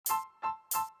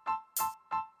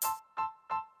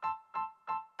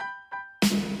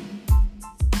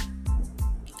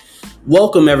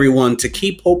Welcome, everyone, to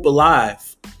Keep Hope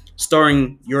Alive,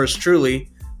 starring yours truly,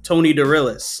 Tony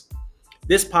DeRillis.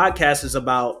 This podcast is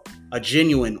about a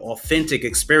genuine, authentic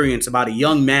experience about a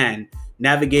young man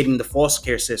navigating the foster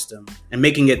care system and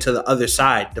making it to the other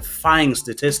side, defying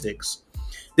statistics.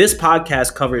 This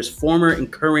podcast covers former and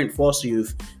current foster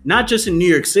youth, not just in New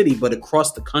York City, but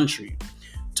across the country.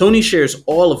 Tony shares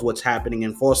all of what's happening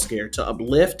in foster care to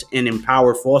uplift and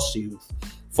empower foster youth,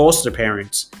 foster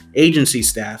parents, agency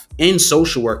staff, and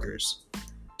social workers.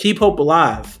 Keep hope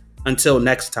alive. Until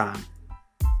next time.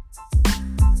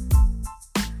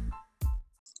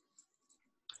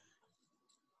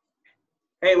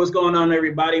 Hey, what's going on,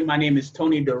 everybody? My name is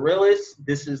Tony DeRillis.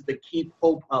 This is the Keep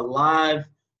Hope Alive,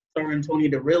 starring Tony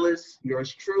DeRillis,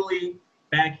 yours truly,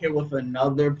 back here with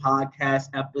another podcast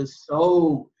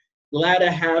episode. Glad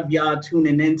to have y'all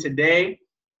tuning in today.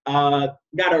 Got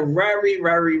a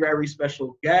very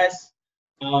special guest.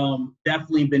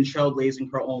 Definitely been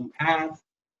trailblazing her own path.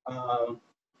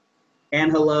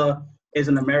 Angela is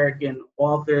an American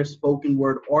author, spoken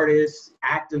word artist,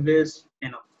 activist,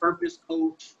 and a purpose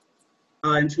coach.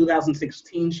 In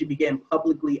 2016, she began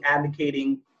publicly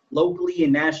advocating locally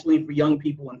and nationally for young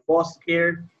people in foster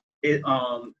care,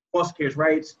 foster care's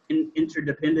rights,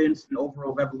 interdependence, and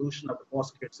overall evolution of the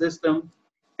foster care system.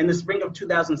 In the spring of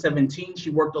 2017, she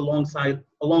worked alongside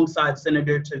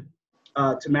Senator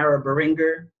Tamara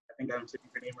Beringer, I think I'm saying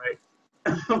her name right,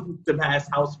 to pass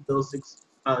House Bill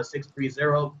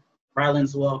 630,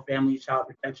 Violence Law, Family, Child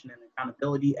Protection, and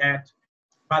Accountability Act.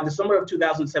 By the summer of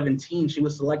 2017, she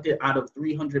was selected out of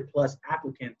 300 plus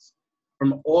applicants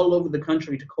from all over the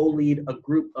country to co-lead a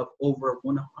group of over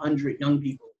 100 young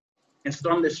people and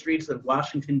storm the streets of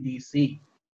Washington, D.C.,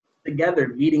 together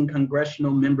meeting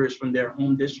congressional members from their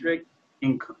home district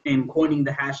and coining the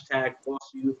hashtag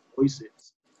Foster Youth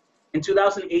Voices. In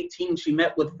 2018, she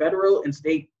met with federal and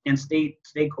state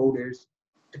stakeholders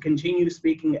to continue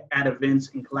speaking at events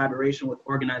in collaboration with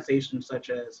organizations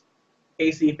such as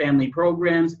KC Family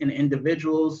Programs and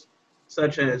individuals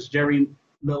such as Jerry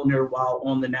Milner while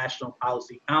on the National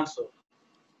Policy Council.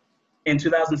 In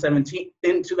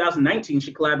 2019,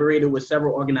 she collaborated with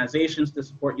several organizations to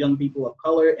support young people of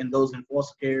color and those in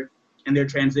foster care in their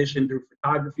transition through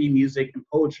photography, music, and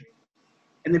poetry.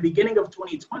 In the beginning of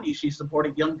 2020, she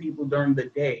supported young people during the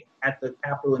day at the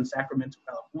Capitol in Sacramento,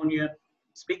 California,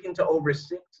 speaking to over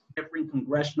 6 different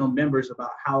congressional members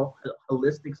about how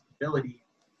holistic stability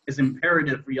is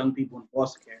imperative for young people in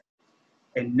foster care.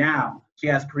 And now she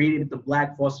has created the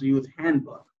Black Foster Youth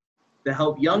Handbook to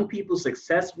help young people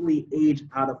successfully age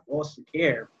out of foster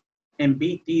care and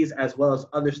beat these as well as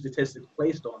other statistics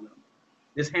placed on them.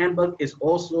 This handbook is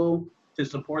also to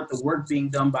support the work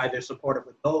being done by their supportive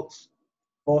adults,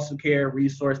 foster care,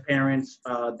 resource parents,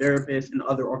 therapists, and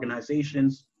other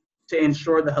organizations to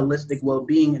ensure the holistic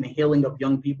well-being and healing of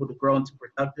young people to grow into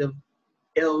productive,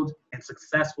 healed, and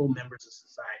successful members of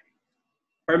society.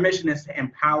 Her mission is to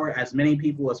empower as many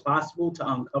people as possible to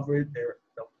uncover their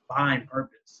divine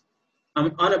purpose.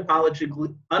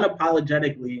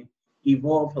 Unapologetically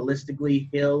evolve holistically,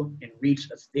 heal, and reach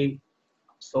a state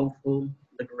of soulful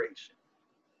liberation.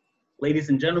 Ladies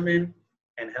and gentlemen,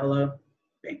 Angela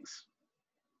Banks.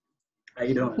 How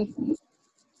you doing?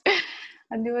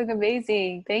 I'm doing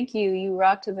amazing. Thank you. You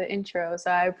rocked the intro,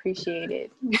 so I appreciate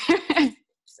it.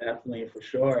 Definitely, for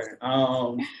sure.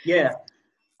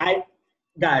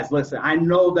 Guys, listen, I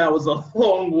know that was a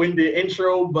long-winded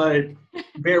intro, but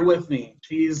bear with me.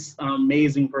 She's an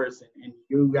amazing person, and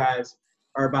you guys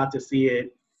are about to see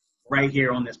it right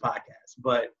here on this podcast.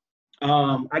 But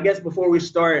I guess before we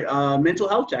start, mental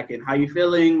health check-in. How you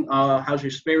feeling? How's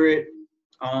your spirit?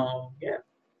 Well,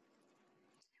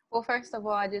 first of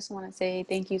all, I just want to say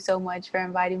thank you so much for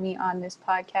inviting me on this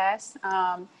podcast.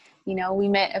 We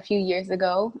met a few years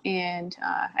ago, and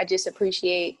I just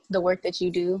appreciate the work that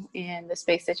you do and the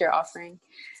space that you're offering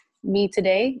me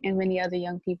today and many other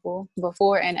young people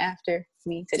before and after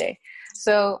me today.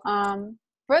 So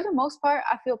for the most part,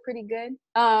 I feel pretty good.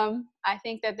 I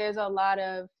think that there's a lot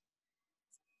of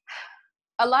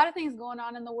things going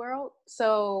on in the world.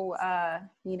 So,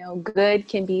 good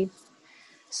can be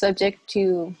subject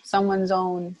to someone's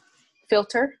own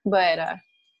filter, but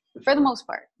for the most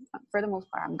part,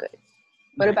 I'm good.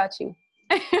 What about you?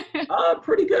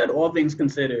 Pretty good, all things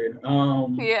considered.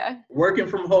 Yeah. Working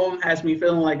from home has me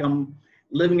feeling like I'm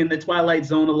living in the Twilight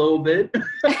Zone a little bit,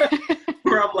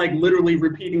 where I'm like literally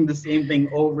repeating the same thing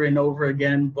over and over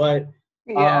again. But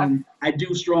I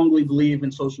do strongly believe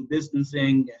in social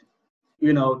distancing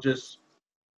and, just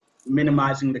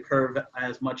minimizing the curve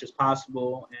as much as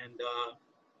possible. And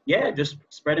just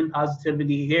spreading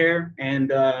positivity here.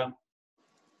 And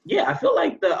Yeah, I feel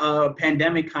like the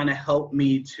pandemic kind of helped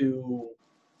me to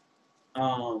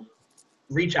um,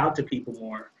 reach out to people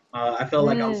more. I felt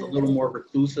like I was a Mm, little more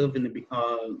reclusive in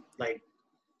like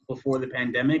before the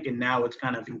pandemic, and now it's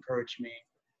kind of encouraged me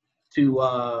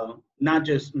to not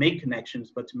just make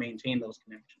connections, but to maintain those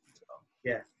connections. So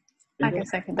yeah, been I doing can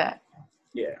second that.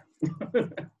 yeah.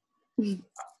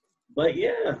 But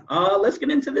yeah, let's get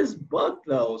into this book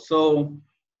though. So,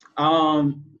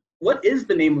 what is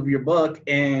the name of your book,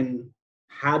 and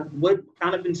what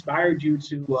kind of inspired you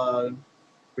to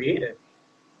create it?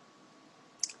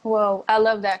 Well, I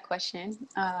love that question.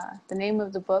 The name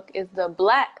of the book is The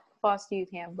Black Foster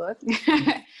Youth Handbook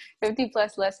 50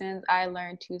 plus lessons I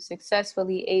learned to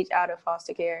successfully age out of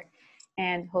foster care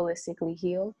and holistically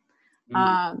heal. Mm,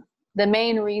 Um, the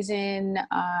main reason,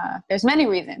 there's many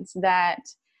reasons that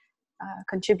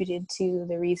contributed to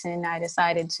the reason I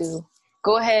decided to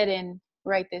go ahead and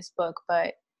write this book,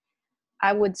 but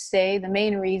I would say the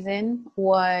main reason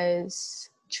was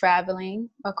traveling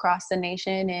across the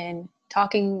nation and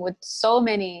talking with so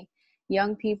many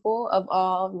young people of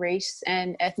all race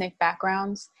and ethnic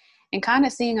backgrounds and kind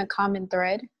of seeing a common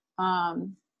thread.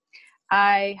 Um,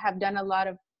 I have done a lot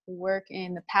of work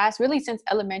in the past, really since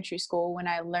elementary school when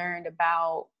I learned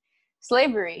about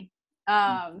slavery.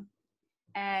 Um,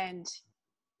 and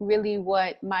really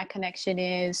what my connection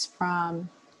is from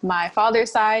my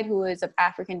father's side, who is of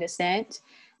African descent,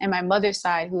 and my mother's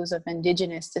side, who is of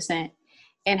indigenous descent,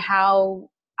 and how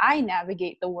I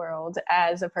navigate the world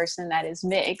as a person that is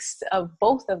mixed of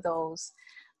both of those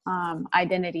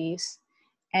identities.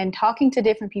 And talking to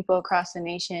different people across the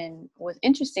nation was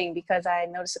interesting because I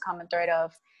noticed a common thread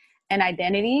of an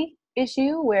identity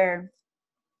issue where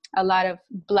a lot of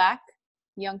Black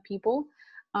young people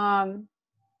um,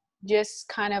 just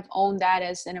kind of own that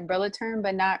as an umbrella term,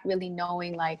 but not really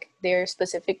knowing like their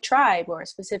specific tribe or a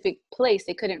specific place.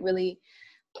 They couldn't really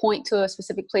point to a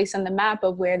specific place on the map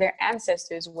of where their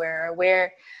ancestors were, or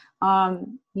where,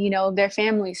 their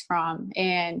families from.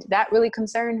 And that really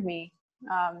concerned me.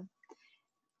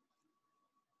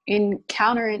 In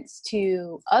counterance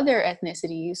to other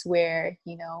ethnicities where,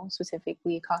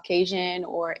 specifically Caucasian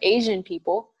or Asian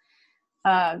people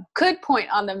could point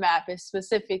on the map as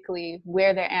specifically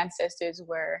where their ancestors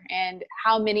were and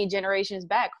how many generations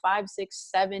back, 5,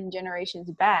 6, 7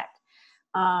 generations back,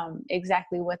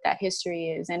 exactly what that history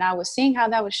is. And I was seeing how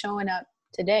that was showing up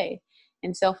today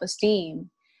in self-esteem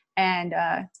and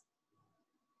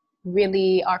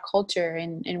really our culture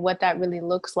and what that really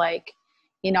looks like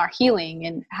in our healing.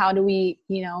 And how do we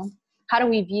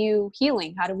view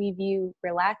healing? How do we view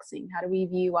relaxing? How do we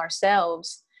view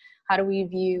ourselves? How do we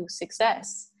view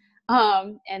success?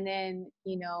 And then,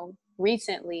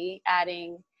 recently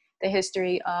adding the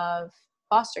history of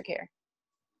foster care.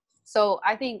 So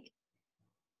I think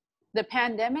the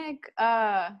pandemic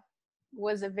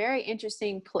was a very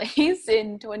interesting place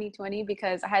in 2020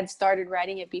 because I had started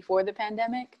writing it before the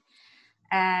pandemic.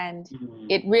 And mm,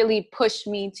 it really pushed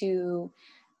me to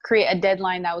create a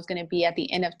deadline that was going to be at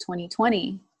the end of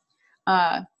 2020.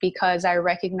 Because I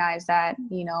recognized that,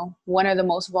 one of the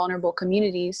most vulnerable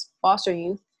communities, foster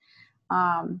youth,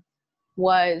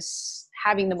 was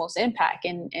having the most impact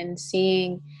and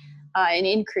seeing an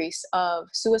increase of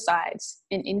suicides,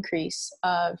 an increase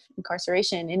of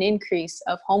incarceration, an increase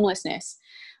of homelessness,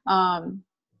 um,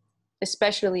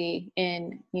 especially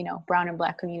in, brown and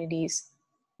Black communities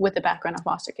with the background of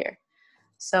foster care.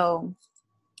 So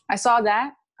I saw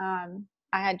that.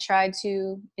 I had tried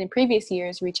to, in previous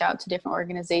years, reach out to different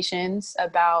organizations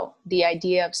about the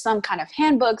idea of some kind of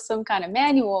handbook, some kind of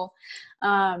manual,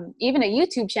 even a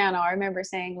YouTube channel. I remember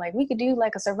saying, like, we could do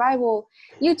like a survival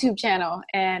YouTube channel.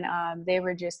 And they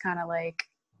were just kind of like,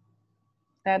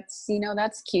 that's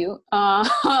cute.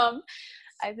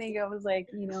 I think I was like,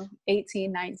 18,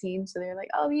 19. So they're like,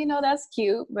 oh, that's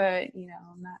cute, but,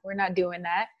 we're not doing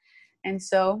that. And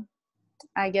so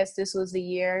I guess this was the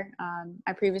year.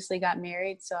 I previously got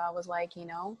married, so I was like,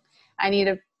 I need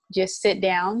to just sit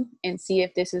down and see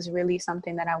if this is really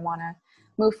something that I want to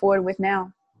move forward with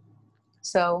now.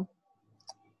 So,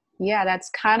 yeah, that's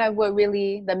kind of what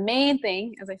really the main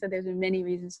thing. As I said, there's been many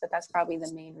reasons, but that's probably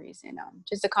the main reason.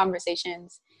 Just the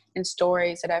conversations and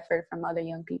stories that I've heard from other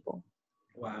young people.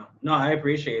 wow. No, I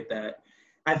appreciate that.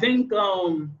 I think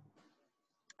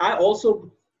I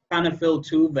also kind of feel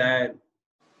too that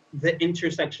the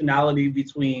intersectionality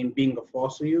between being a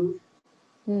foster youth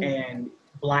Mm, and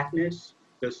Blackness,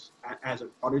 just as a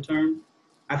broader term,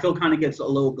 I feel kind of gets a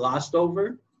little glossed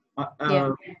over yeah,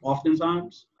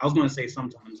 oftentimes. I was going to say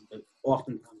sometimes, but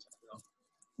oftentimes I feel.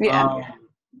 yeah,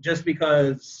 Just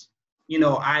because,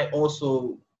 I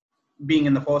also, being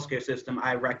in the foster care system,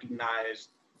 I recognized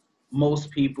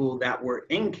most people that were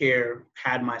in care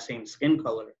had my same skin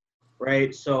color,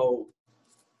 right? So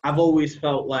I've always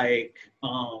felt like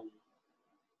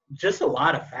just a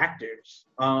lot of factors.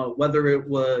 Whether it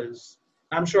was,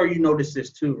 I'm sure you noticed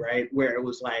this too, right? Where it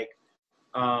was like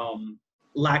um,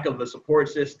 lack of a support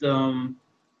system,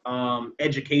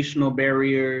 educational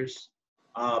barriers,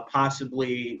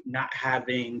 possibly not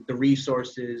having the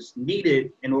resources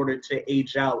needed in order to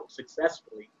age out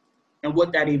successfully, and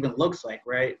what that even looks like,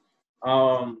 right?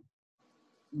 Um,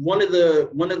 one of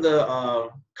the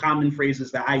common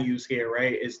phrases that I use here,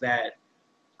 right, is that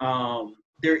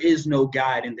there is no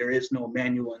guide and there is no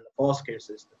manual in the foster care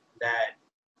system. That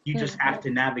you just have to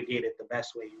navigate it the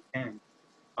best way you can.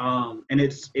 And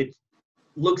it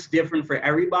looks different for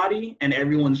everybody, and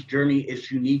everyone's journey is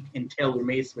unique and tailor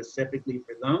made specifically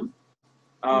for them.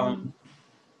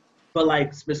 But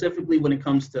like specifically when it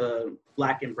comes to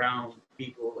Black and brown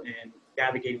people and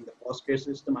navigating the foster care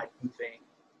system, I do think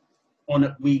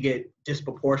we get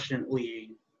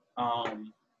disproportionately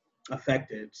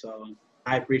affected. So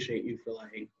I appreciate you for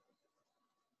like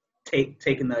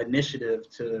taking the initiative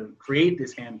to create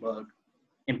this handbook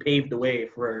and pave the way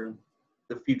for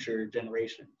the future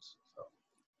generations. So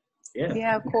yeah.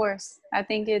 Yeah, of course. I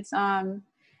think it's an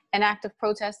act of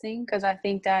protesting, because I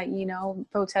think that, you know,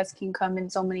 protests can come in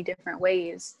so many different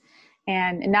ways,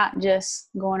 and not just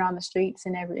going on the streets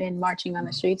and marching on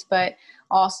the streets, but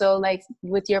also like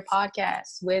with your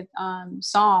podcast, with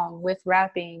song, with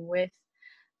rapping, with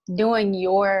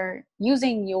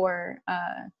using your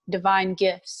divine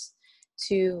gifts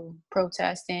to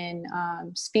protest and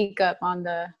speak up on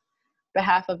the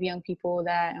behalf of young people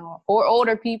that, or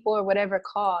older people, or whatever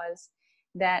cause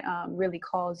that really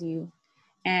calls you.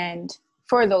 And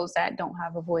for those that don't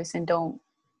have a voice and don't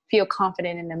feel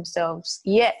confident in themselves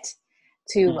yet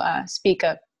to speak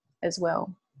up as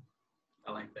well.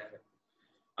 I like that.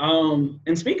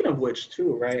 And speaking of which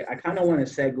too, right, I kind of want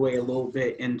to segue a little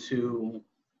bit into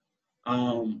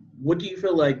what do you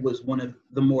feel like was one of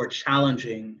the more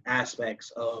challenging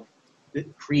aspects of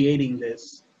creating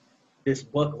this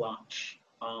book launch?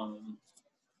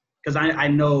 Because I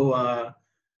know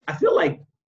I feel like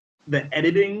the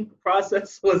editing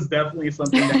process was definitely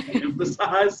something that you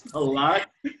emphasized a lot.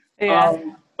 Yeah.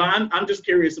 But I'm just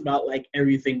curious about like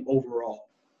everything overall.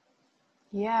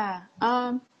 Yeah.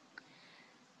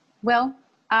 Well,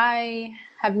 I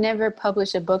have never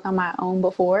published a book on my own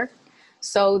before,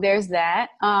 so there's that.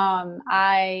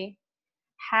 I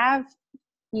have,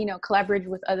 you know, collaborated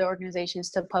with other organizations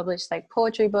to publish like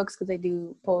poetry books, because they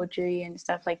do poetry and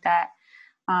stuff like that,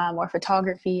 or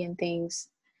photography and things.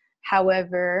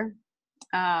 However,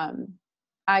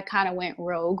 I kind of went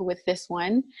rogue with this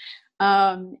one,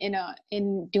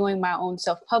 in doing my own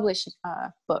self-published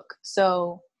book.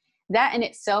 So that in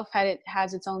itself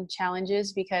has its own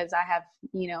challenges, because I have,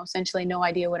 you know, essentially no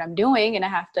idea what I'm doing, and I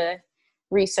have to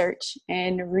research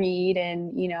and read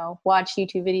and, you know, watch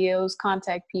YouTube videos,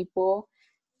 contact people,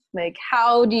 like,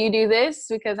 how do you do this?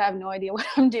 Because I have no idea what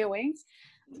I'm doing.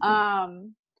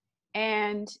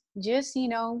 And just, you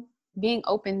know, being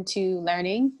open to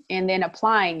learning and then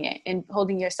applying it and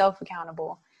holding yourself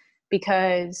accountable,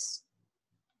 because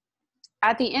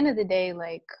at the end of the day,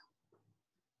 like,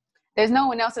 there's no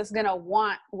one else that's going to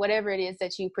want whatever it is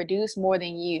that you produce more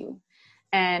than you.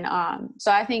 And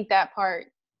so I think that part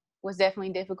was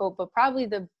definitely difficult, but probably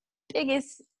the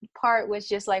biggest part was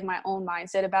just like my own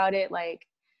mindset about it. Like,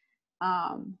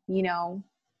 you know,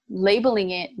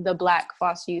 labeling it the Black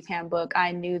Foster Youth Handbook,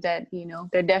 I knew that, you know,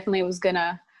 there definitely was going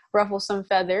to ruffle some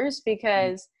feathers,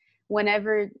 because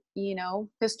whenever, you know,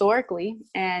 historically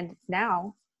and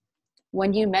now,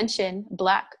 when you mention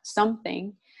Black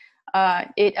something,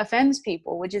 it offends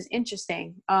people, which is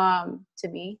interesting to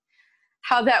me,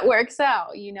 how that works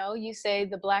out. You know, you say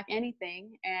the Black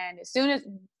anything, and as soon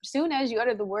as you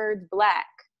utter the word Black,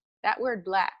 that word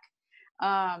Black,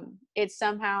 it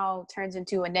somehow turns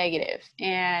into a negative,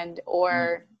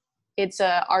 or it's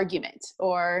a argument,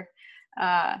 or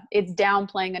it's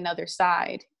downplaying another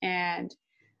side. And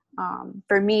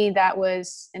for me, that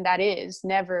was, and that is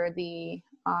never the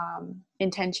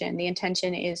intention. The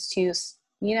intention is to,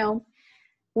 you know,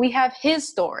 we have his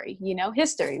story, you know,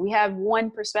 history. We have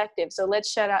one perspective. So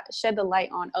let's shed the light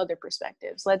on other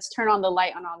perspectives. Let's turn on the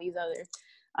light on all these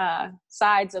other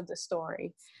sides of the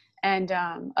story and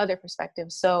other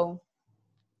perspectives. So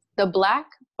the Black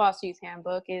Foster Youth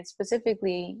Handbook is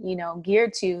specifically, you know,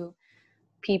 geared to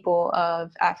people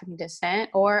of African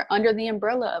descent or under the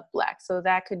umbrella of Black. So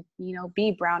that could, you know,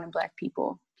 be brown and Black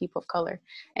people of color.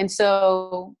 And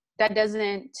so that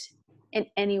doesn't in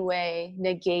any way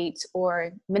negate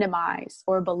or minimize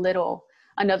or belittle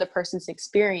another person's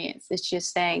experience. It's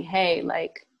just saying, hey,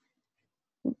 like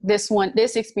this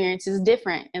experience is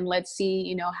different, and let's see,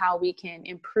 you know, how we can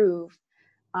improve.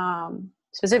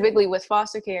 Specifically with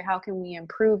foster care, how can we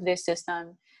improve this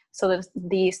system so that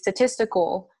the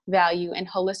statistical value and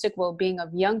holistic well-being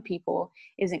of young people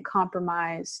isn't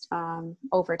compromised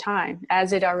over time,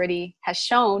 as it already has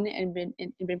shown and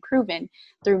been proven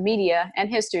through media and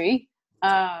history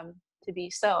to be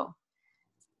so.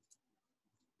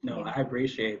 No, yeah. I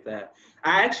appreciate that.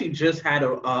 I actually just had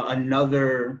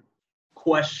another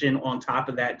question on top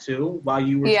of that too, while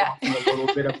you were talking a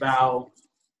little bit about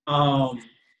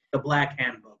the Black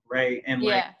Handbook, right? And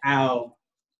like how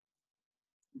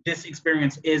this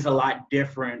experience is a lot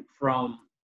different from,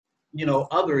 you know,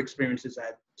 other experiences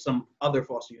that some other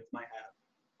foster youth might have.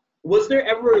 Was there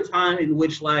ever a time in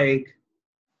which like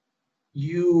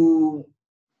you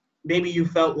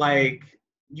felt like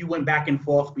you went back and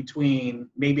forth between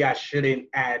maybe I shouldn't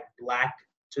add Black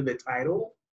to the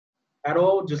title at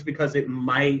all, just because it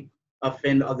might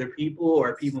offend other people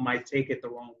or people might take it the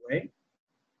wrong way?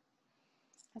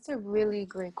 That's a really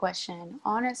great question.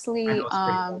 Honestly,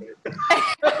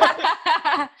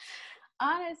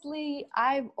 honestly,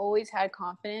 I've always had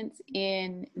confidence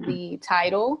in the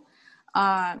title.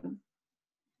 I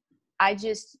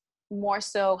just more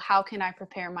so, how can I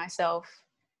prepare myself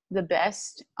the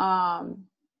best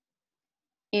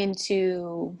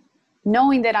into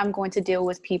knowing that I'm going to deal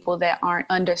with people that aren't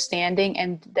understanding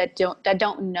and that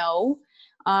don't know.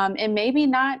 And maybe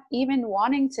not even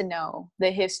wanting to know the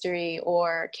history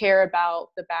or care about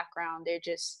the background. They're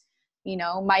just, you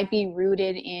know, might be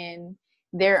rooted in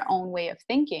their own way of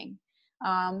thinking,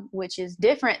 which is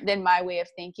different than my way of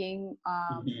thinking,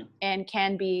 and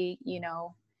can be, you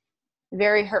know,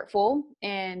 very hurtful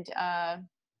and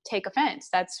take offense.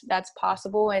 That's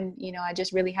possible. And, you know, I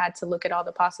just really had to look at all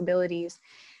the possibilities.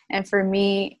 And for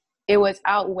me, it was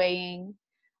outweighing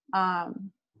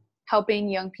helping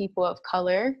young people of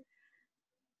color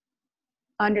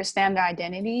understand their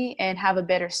identity and have a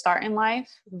better start in life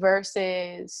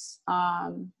versus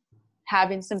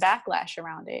having some backlash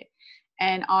around it.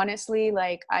 And honestly,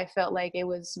 like, I felt like it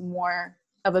was more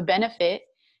of a benefit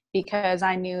because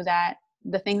I knew that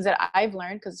the things that I've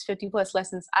learned, because 50 plus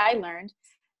lessons I learned,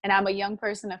 and I'm a young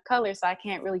person of color, so I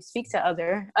can't really speak to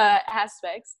other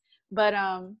aspects. But,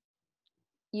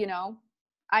 you know,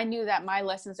 I knew that my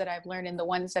lessons that I've learned and the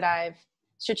ones that I've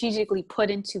strategically put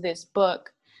into this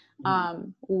book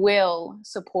will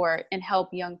support and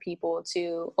help young people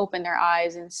to open their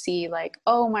eyes and see like,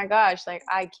 oh my gosh, like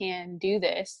I can do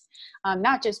this.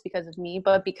 Not just because of me,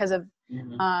 but because of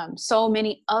so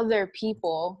many other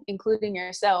people, including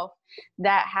yourself,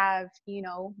 that have, you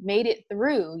know, made it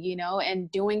through, you know, and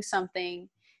doing something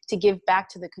to give back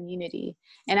to the community.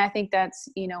 And I think that's,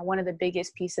 you know, one of the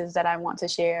biggest pieces that I want to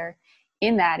share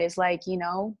in that is like, you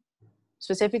know,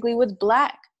 specifically with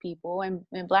Black people and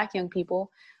Black young people,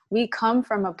 we come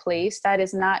from a place that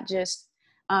is not just,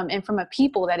 and from a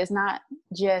people that is not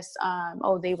just,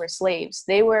 oh, they were slaves.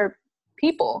 They were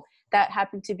people that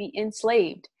happened to be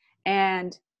enslaved.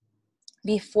 And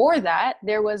before that,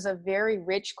 there was a very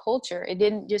rich culture. It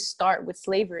didn't just start with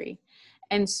slavery.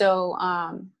 And so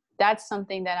that's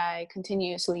something that I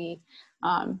continuously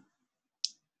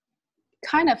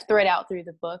kind of thread out through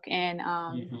the book, and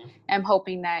am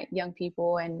hoping that young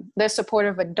people and the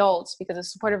supportive adults, because the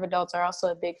supportive adults are also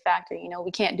a big factor. You know, we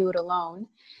can't do it alone.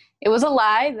 It was a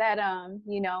lie that,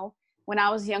 you know, when I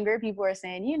was younger, people were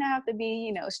saying, you know, have to be,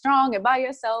 you know, strong and by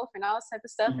yourself and all this type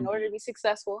of stuff in order to be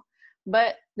successful.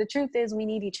 But the truth is we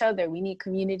need each other. We need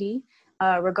community,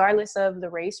 regardless of the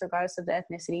race, regardless of the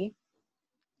ethnicity.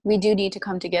 We do need to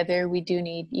come together. We do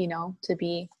need, you know, to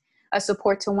be a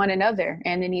support to one another,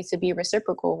 and it needs to be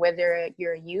reciprocal, whether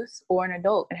you're a youth or an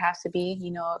adult. It has to be,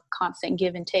 you know, a constant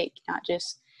give and take, not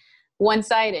just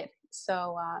one-sided.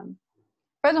 So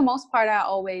for the most part, I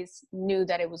always knew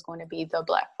that it was going to be the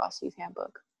Black Foster Youth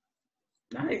Handbook.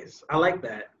 Nice. I like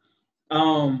that.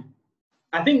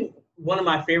 I think one of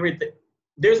my favorite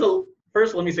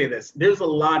first, let me say this. There's a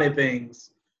lot of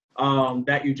things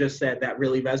that you just said that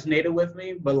really resonated with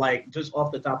me, but like just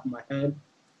off the top of my head,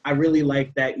 I really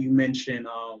like that you mentioned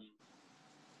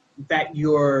that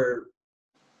your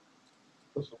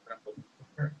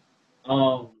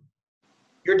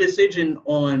decision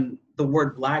on the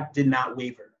word Black did not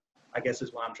waver, I guess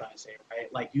is what I'm trying to say,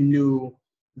 right? Like you knew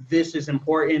this is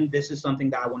important, this is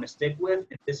something that I want to stick with,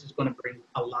 and this is going to bring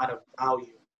a lot of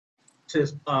value to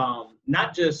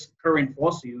not just current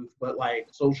foster youth, but like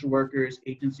social workers,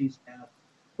 agencies, staff,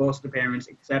 foster parents,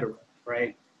 etc.,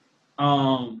 right?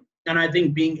 And I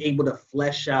think being able to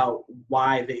flesh out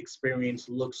why the experience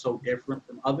looks so different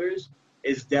from others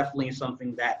is definitely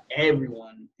something that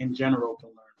everyone in general can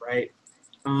learn, right?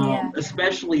 Yeah.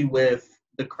 Especially with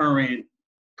the current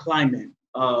climate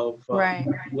of Right.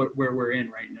 where we're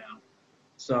in right now.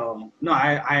 So no,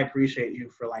 I appreciate you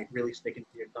for like really sticking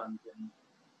to your guns and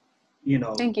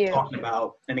Thank you. talking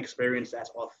about an experience that's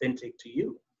authentic to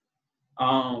you.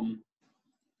 Um,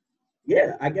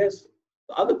 yeah, I guess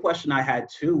the other question I had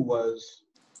too was,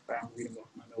 I'm reading off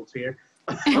my notes here.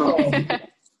 um,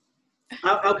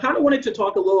 I kind of wanted to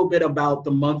talk a little bit about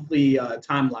the monthly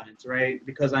timelines, right?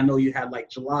 Because I know you had like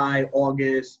July,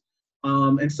 August,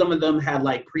 and some of them had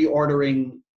like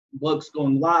pre-ordering books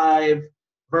going live,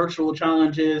 virtual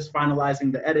challenges,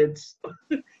 finalizing the edits.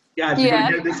 Guys, you're gonna Yeah.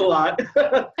 hear this a lot.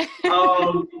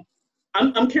 um,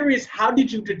 I'm curious, how did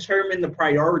you determine the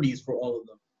priorities for all of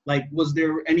them? Like, was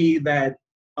there any that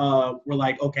were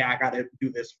like, okay, I got to do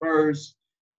this first?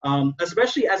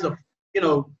 Especially as a,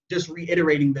 just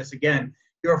reiterating this again,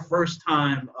 you're a first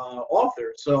time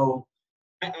author. So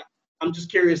I'm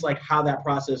just curious, like, how that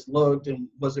process looked and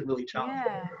was it really challenging?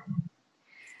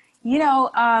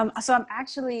 Yeah. So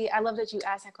I love that you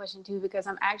asked that question too, because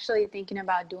I'm actually thinking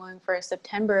about doing for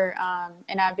September.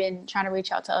 And I've been trying to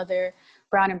reach out to other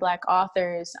Brown and Black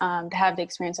authors to have the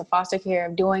experience of foster care,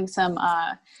 of doing some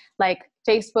like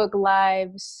Facebook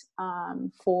lives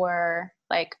for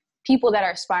like people that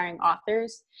are aspiring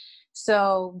authors.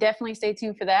 So definitely stay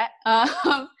tuned for that.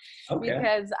 Okay.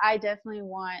 Because I definitely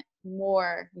want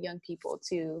more young people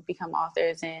to become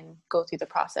authors and go through the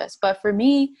process. But for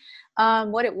me,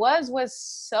 what it was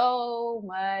so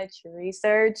much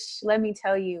research. Let me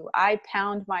tell you, I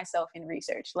pound myself in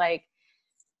research. Like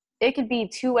it could be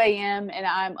 2 a.m. and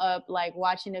I'm up like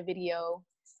watching a video.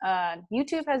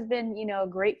 YouTube has been, a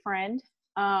great friend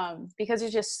because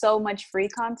there's just so much free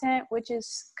content, which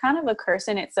is kind of a curse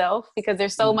in itself because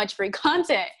there's so much free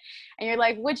content and you're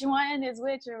like, which one is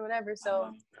which or whatever.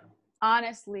 So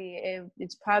honestly,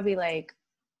 it's probably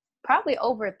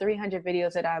over 300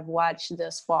 videos that I've watched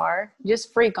thus far,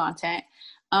 just free content.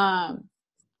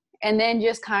 And then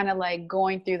just kind of like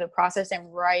going through the process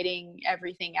and writing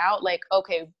everything out. Like,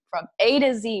 okay, from A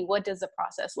to Z, what does the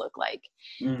process look like?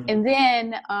 And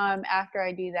then after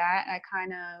I do that, I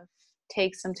kind of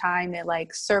take some time to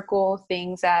like circle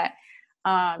things that,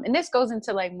 and this goes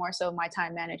into like more so my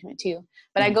time management too,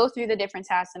 but I go through the different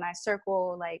tasks and I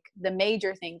circle like the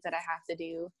major things that I have to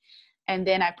do. And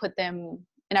then I put them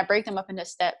and I break them up into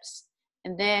steps.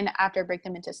 And then after I break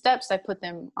them into steps, I put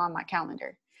them on my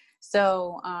calendar.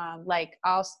 So like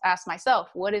I'll ask myself,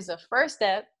 what is the first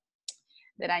step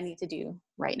that I need to do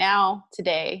right now,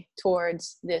 today,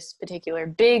 towards this particular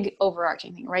big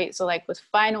overarching thing, right? So like with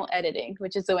final editing,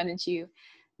 which is the one that you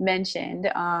mentioned.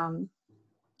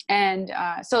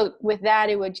 So with that,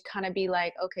 it would kind of be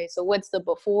like, okay, so what's the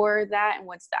before that and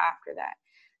what's the after that?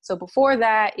 So before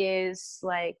that is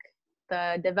like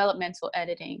the developmental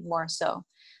editing more so.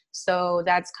 So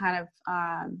that's kind of,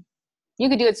 you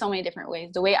could do it so many different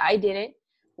ways. The way I did it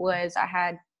was I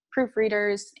had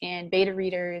proofreaders and beta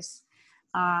readers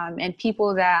and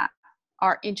people that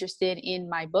are interested in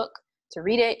my book to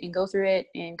read it and go through it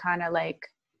and kind of like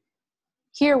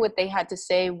hear what they had to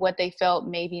say, what they felt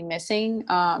may be missing.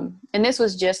 And this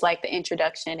was just like the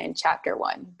introduction in chapter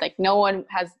 1. Like no one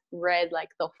has read like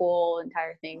the whole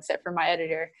entire thing except for my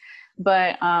editor.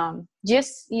 But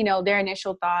just, their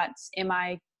initial thoughts. Am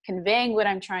I conveying what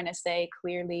I'm trying to say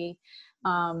clearly?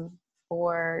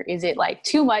 Or is it like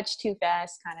too much, too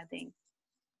fast kind of thing?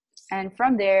 And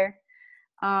from there,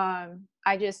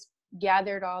 I just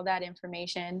gathered all that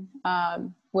information,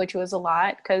 which was a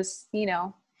lot because,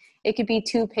 it could be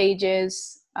 2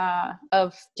 pages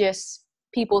of just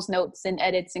people's notes and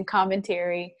edits and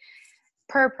commentary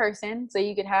per person. So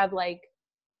you could have like,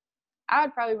 I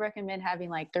would probably recommend having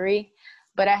like 3,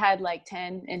 but I had like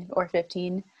 10 or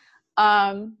 15,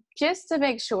 just to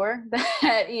make sure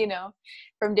that,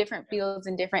 from different fields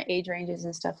and different age ranges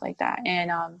and stuff like that.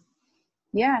 And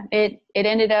yeah, it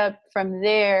ended up from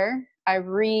there. I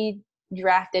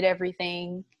redrafted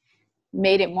everything,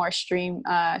 made it more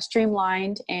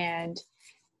streamlined, and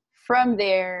from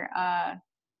there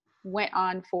went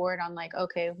on forward on like,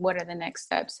 okay, what are the next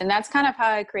steps? And that's kind of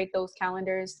how I create those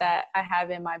calendars that I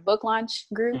have in my book launch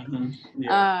group,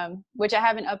 which I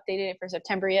haven't updated it for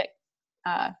September yet,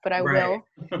 but I will.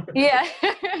 Yeah.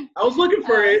 I was looking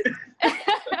for it.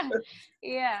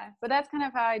 Yeah, but that's kind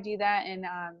of how I do that. And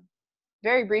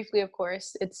very briefly, of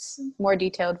course, it's more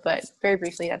detailed, but very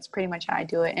briefly, that's pretty much how I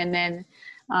do it. And then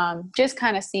just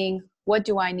kind of seeing what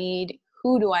do I need,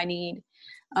 who do I need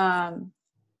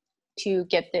to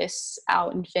get this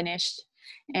out and finished.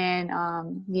 and,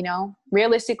 you know,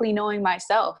 realistically knowing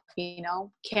myself, you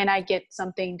know, can I get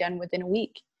something done within a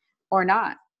week or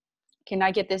not? Can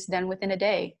I get this done within a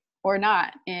day or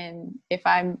not? And if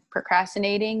I'm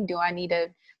procrastinating, do I need to,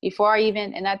 before I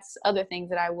even, and that's other things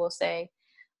that I will say,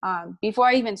 before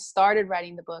I even started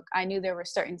writing the book, I knew there were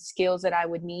certain skills that I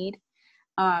would need.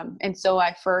 And so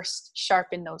I first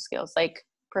sharpened those skills, like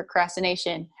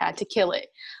procrastination, had to kill it.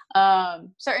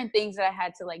 Certain things that I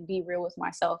had to like be real with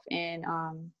myself and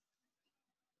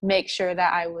make sure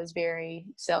that I was very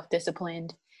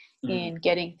self-disciplined in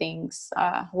getting things,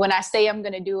 when I say I'm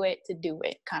going to do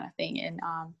it kind of thing. And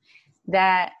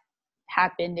that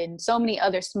happened in so many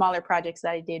other smaller projects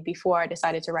that I did before I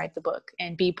decided to write the book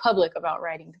and be public about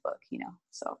writing the book, you know.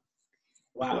 So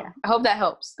wow. yeah, I hope that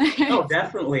helps. No,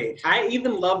 definitely. I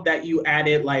even love that you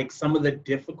added like some of the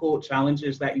difficult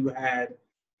challenges that you had,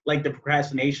 like the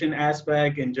procrastination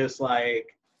aspect and just like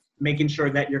making sure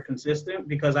that you're consistent,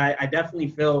 because I definitely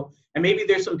feel, and maybe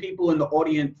there's some people in the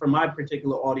audience, for my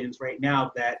particular audience right now,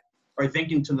 that are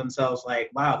thinking to themselves like,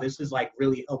 wow, this is like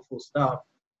really helpful stuff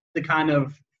to kind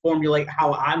of formulate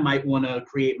how I might want to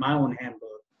create my own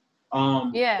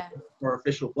handbook Yeah. or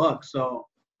official book. So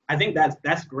I think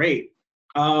that's great.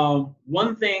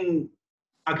 One thing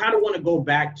I kind of want to go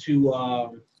back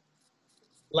to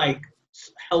like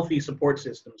healthy support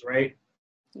systems, right?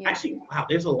 Yeah. Actually, wow,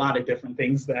 there's a lot of different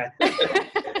things that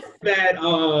that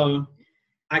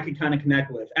I could kind of connect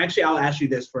with. Actually, I'll ask you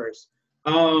this first.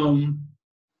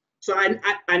 So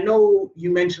I know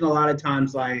you mentioned a lot of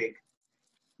times like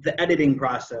the editing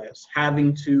process,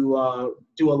 having to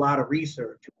do a lot of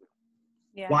research,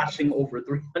 Yeah. watching over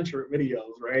 300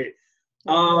 videos, right?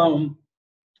 Yeah.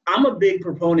 I'm a big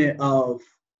proponent of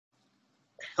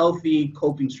healthy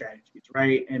coping strategies,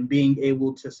 right? And being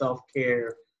able to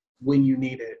self-care when you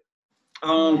need it.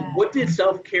 Yeah. What did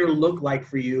self-care look like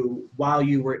for you while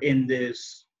you were in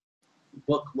this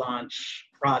book launch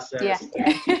process,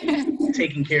 Yeah.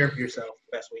 taking care of yourself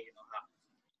the best way you know how?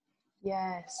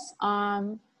 Yes.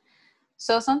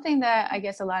 So something that I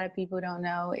guess a lot of people don't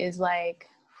know is like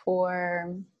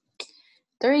for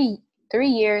three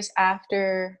years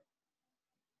after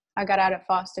I got out of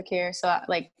foster care, so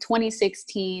like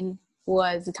 2016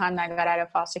 was the time that I got out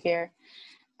of foster care,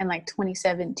 and like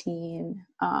 2017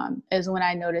 is when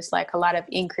I noticed like a lot of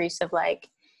increase of like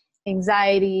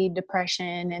anxiety,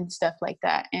 depression, and stuff like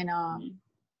that. And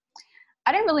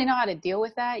I didn't really know how to deal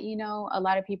with that. You know, a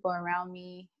lot of people around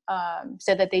me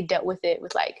said that they dealt with it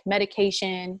with like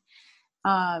medication,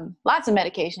 lots of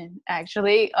medication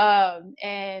actually.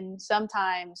 And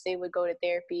sometimes they would go to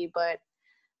therapy, but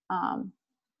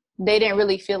they didn't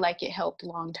really feel like it helped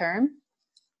long term.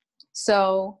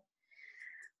 So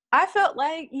I felt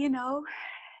like, you know,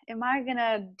 am I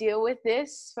gonna deal with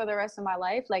this for the rest of my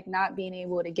life? Like not being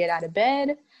able to get out of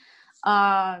bed,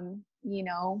 you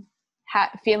know,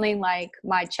 feeling like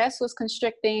my chest was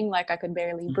constricting, like I could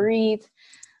barely breathe,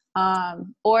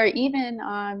 or even,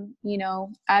 you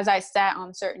know, as I sat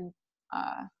on certain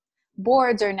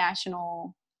boards or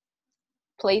national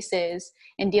places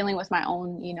and dealing with my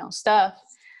own, you know, stuff,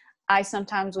 I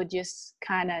sometimes would just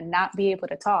kind of not be able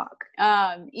to talk.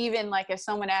 Even like if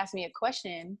someone asked me a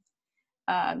question,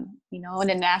 you know, in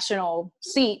a national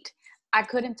seat, I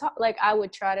couldn't talk. Like I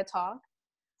would try to talk,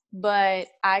 but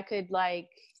I could like,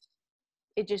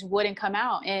 it just wouldn't come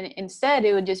out. And instead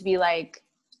it would just be like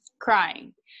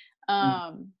crying.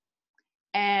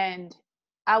 And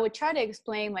I would try to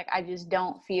explain like, I just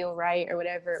don't feel right or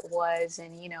whatever it was.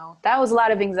 And, you know, that was a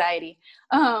lot of anxiety.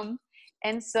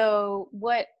 And so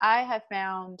what I have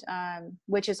found,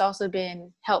 which has also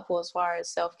been helpful as far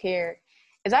as self-care,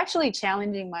 is actually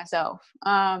challenging myself.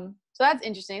 So that's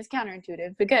interesting. It's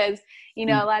counterintuitive because, you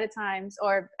know, a lot of times,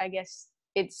 or I guess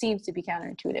it seems to be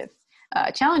counterintuitive,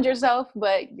 challenge yourself,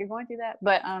 but you're going through that.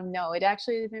 But no, it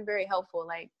actually has been very helpful.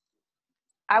 Like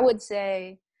I would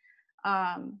say,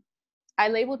 I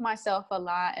labeled myself a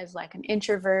lot as like an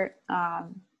introvert,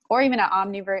 or even an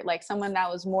omnivert, like someone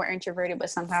that was more introverted, but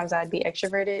sometimes I'd be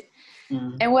extroverted.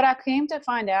 And what I came to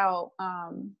find out,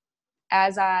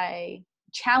 as I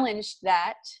challenged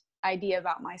that idea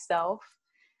about myself,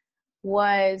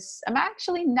 was I'm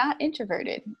actually not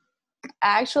introverted.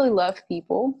 I actually love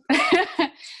people.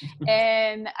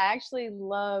 And I actually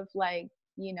love like,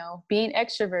 you know, being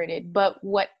extroverted. But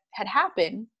what had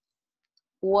happened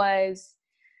was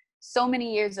so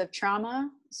many years of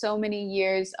trauma, so many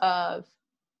years of,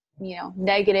 you know,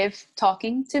 negative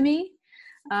talking to me.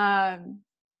 And,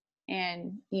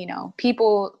 you know,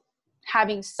 people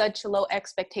having such low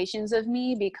expectations of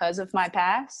me because of my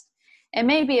past. And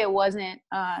maybe it wasn't,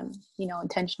 you know,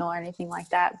 intentional or anything like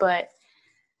that. But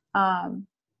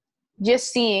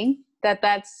just seeing that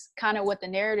that's kind of what the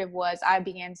narrative was, I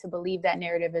began to believe that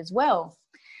narrative as well.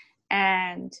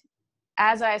 And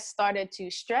as I started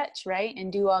to stretch, right,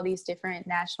 and do all these different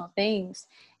national things,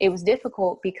 it was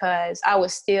difficult because I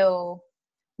was still,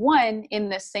 one, in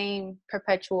the same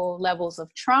perpetual levels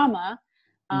of trauma,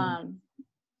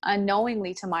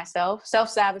 unknowingly to myself,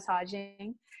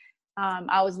 self-sabotaging.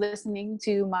 I was listening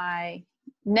to my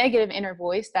negative inner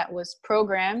voice that was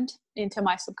programmed into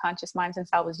my subconscious mind since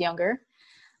I was younger,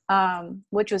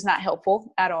 which was not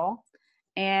helpful at all.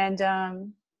 And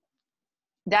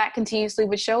that continuously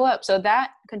would show up. So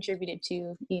that contributed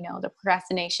to, the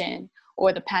procrastination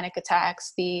or the panic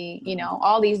attacks,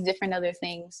 all these different other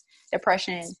things,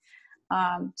 depression.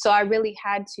 So I really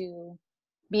had to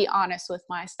be honest with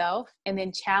myself and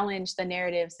then challenge the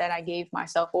narratives that I gave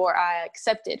myself or I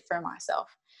accepted for myself.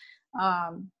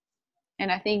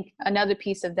 And I think another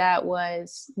piece of that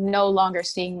was no longer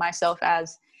seeing myself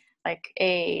as like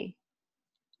a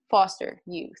foster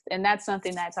youth. And that's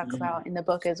something that I talk about in the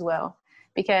book as well,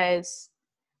 because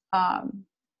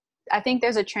I think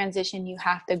there's a transition you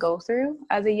have to go through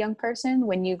as a young person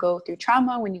when you go through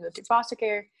trauma, when you go through foster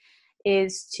care,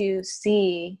 is to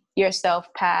see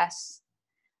yourself past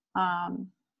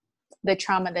the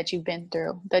trauma that you've been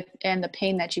through, and the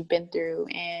pain that you've been through,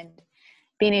 and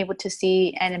being able to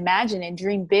see and imagine and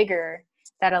dream bigger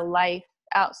that a life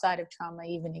outside of trauma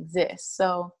even exists.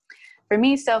 So for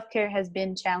me, self-care has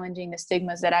been challenging the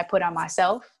stigmas that I put on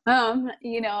myself. A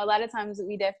lot of times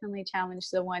we definitely challenge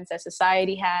the ones that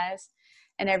society has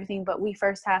and everything, but we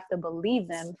first have to believe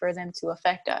them for them to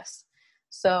affect us.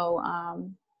 So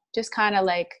just kind of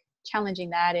like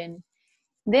challenging that. And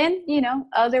then,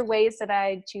 other ways that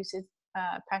I choose to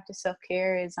practice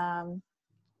self-care is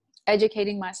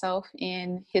educating myself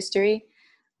in history.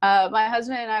 My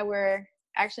husband and I were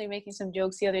actually making some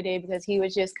jokes the other day because he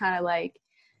was just kind of like,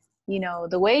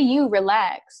 the way you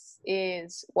relax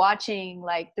is watching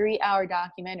like 3-hour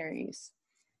documentaries.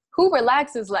 Who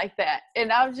relaxes like that?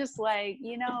 And I was just like,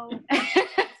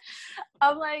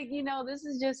 I'm like, this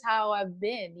is just how I've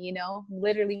been,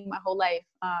 literally my whole life.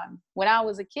 When I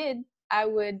was a kid, I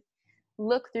would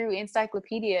look through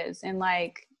encyclopedias and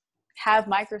like have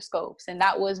microscopes, and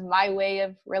that was my way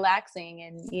of relaxing.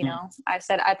 And I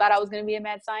said I thought I was going to be a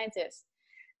mad scientist.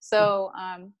 So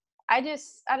I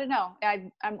don't know,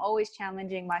 I'm always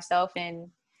challenging myself, and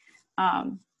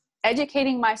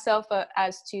educating myself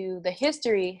as to the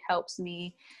history helps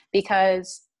me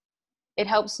because it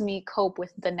helps me cope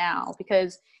with the now,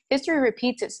 because history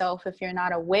repeats itself if you're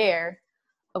not aware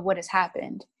of what has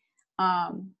happened.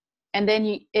 And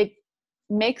then it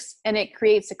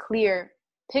creates a clear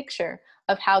picture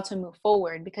of how to move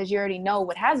forward, because you already know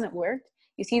what hasn't worked.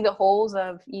 You see the holes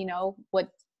of, what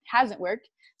hasn't worked.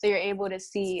 So you're able to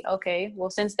see, okay, well,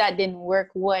 since that didn't work,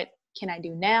 what can I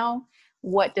do now?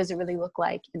 What does it really look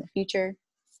like in the future?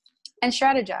 And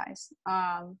strategize.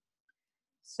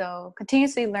 So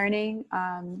continuously learning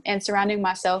and surrounding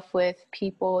myself with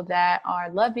people that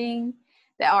are loving,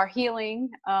 that are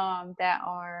healing, that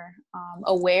are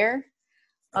aware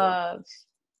of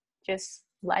just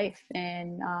life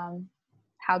and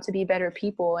how to be better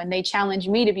people. And they challenge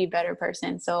me to be a better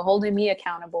person. So holding me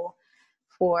accountable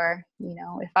for,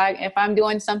 if I'm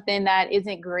doing something that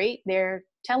isn't great, they're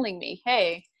telling me,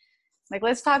 hey, like,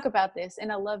 let's talk about this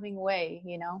in a loving way,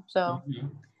 So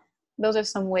those are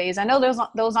some ways. I know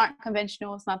those aren't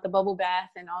conventional. It's not the bubble bath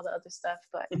and all the other stuff,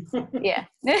 but yeah.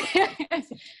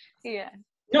 Yeah.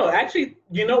 No, actually,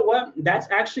 you know what? That's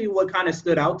actually what kind of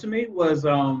stood out to me was,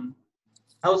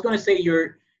 I was going to say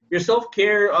your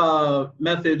self-care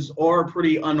methods are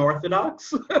pretty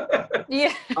unorthodox.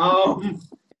 Yeah.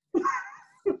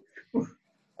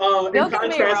 In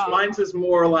contrast, mine's is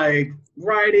more like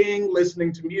writing,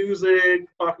 listening to music,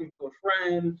 talking to a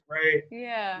friend, right?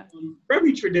 Yeah.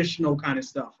 Very traditional kind of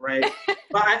stuff, right?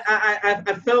 But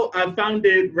I found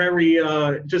it very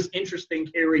just interesting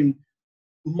hearing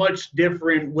much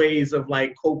different ways of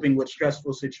like coping with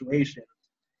stressful situations.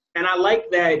 And I like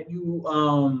that you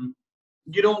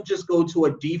don't just go to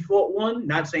a default one,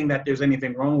 not saying that there's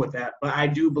anything wrong with that, but I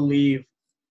do believe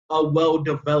a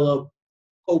well-developed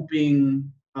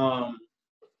coping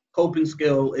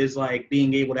skill is like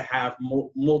being able to have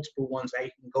multiple ones that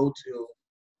you can go to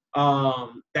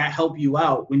that help you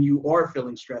out when you are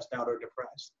feeling stressed out or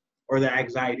depressed or the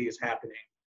anxiety is happening.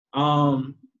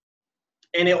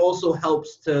 And it also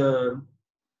helps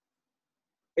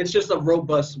it's just a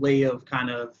robust way of kind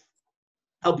of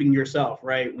helping yourself,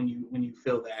 right? When you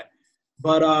feel that.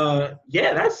 But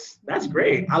yeah, that's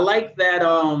great. I like that.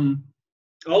 I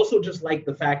also just like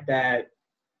the fact that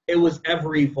it was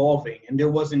ever evolving, and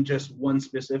there wasn't just one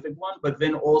specific one. But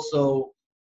then also,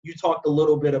 you talked a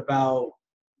little bit about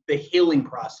the healing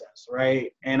process,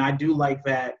 right? And I do like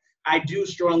that. I do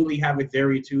strongly have a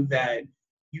theory too that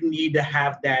you need to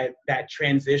have that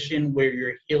transition where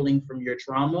you're healing from your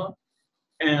trauma.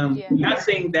 And not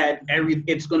saying that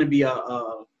it's going to be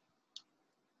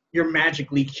you're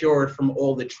magically cured from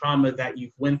all the trauma that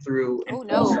you've went through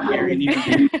and and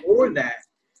even before that.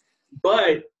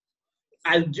 But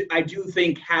I do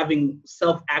think having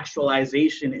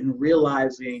self-actualization and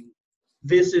realizing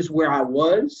this is where I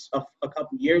was a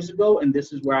couple years ago and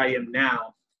this is where I am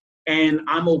now. And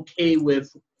I'm okay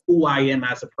with who I am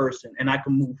as a person and I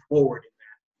can move forward in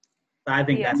that. So I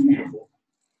think that's beautiful.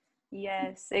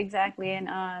 Yes, exactly.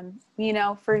 And, you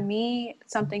know, for me,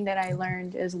 something that I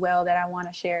learned as well that I want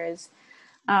to share is,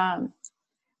 I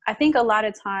think a lot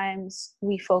of times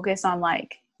we focus on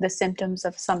like the symptoms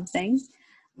of something.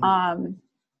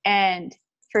 And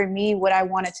for me, what I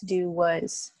wanted to do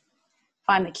was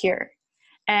find the cure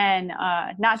and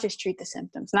not just treat the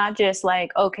symptoms, not just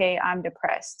like, okay, I'm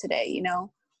depressed today, you know,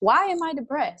 why am I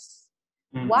depressed?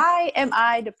 Why am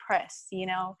I depressed? You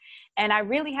know, and I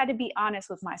really had to be honest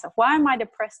with myself. Why am I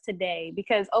depressed today?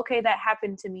 Because, okay, that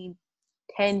happened to me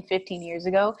 10, 15 years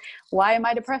ago. Why am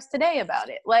I depressed today about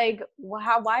it? Like,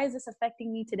 why is this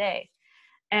affecting me today?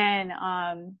 And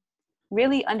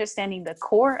really understanding the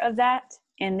core of that,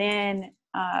 and then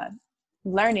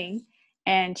learning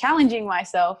and challenging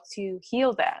myself to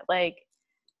heal that. Like,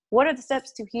 what are the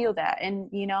steps to heal that? And,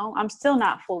 you know, I'm still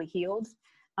not fully healed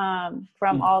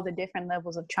from all the different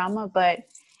levels of trauma, but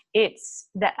it's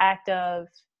the act of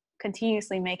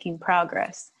continuously making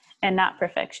progress and not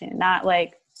perfection, not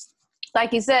like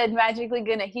you said, magically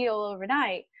gonna heal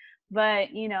overnight,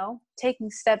 but, you know, taking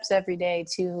steps every day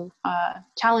to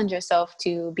challenge yourself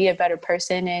to be a better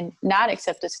person and not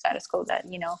accept the status quo that,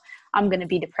 you know, I'm going to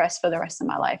be depressed for the rest of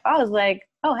my life. I was like,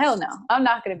 oh, hell no, I'm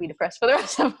not going to be depressed for the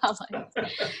rest of my life.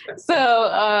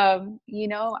 So, you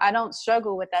know, I don't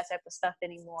struggle with that type of stuff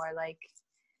anymore. Like,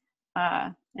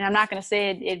 and I'm not going to say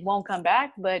it won't come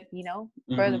back, but, you know,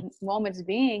 for the moments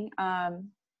being,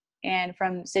 and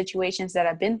from situations that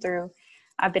I've been through,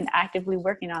 I've been actively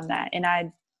working on that. And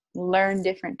I learn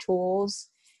different tools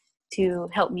to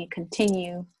help me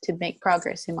continue to make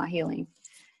progress in my healing.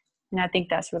 And I think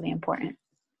that's really important.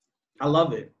 I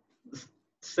love it.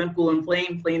 Simple and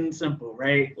plain and simple,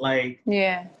 right? Like,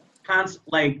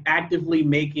 like actively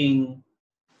making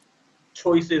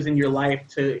choices in your life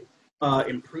to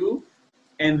improve,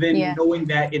 and then knowing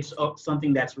that it's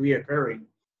something that's reoccurring.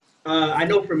 I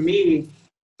know for me,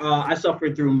 I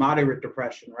suffered through moderate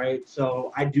depression, right?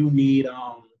 So I do need,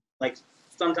 like,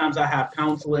 sometimes I have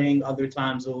counseling, other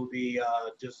times it will be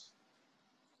just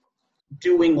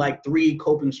doing like 3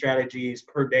 coping strategies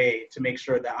per day to make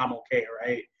sure that I'm okay,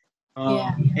 right?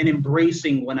 And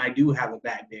embracing when I do have a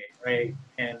bad day, right?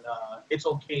 And it's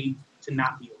okay to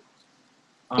not be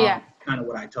okay. Kind of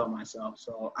what I tell myself.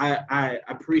 So I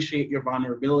appreciate your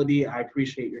vulnerability. I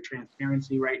appreciate your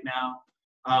transparency right now.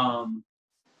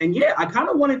 And yeah, I kind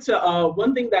of wanted to,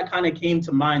 one thing that kind of came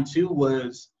to mind too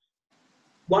was,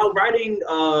 while writing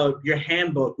your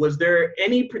handbook, was there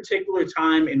any particular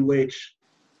time in which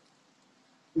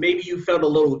maybe you felt a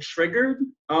little triggered,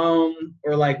 or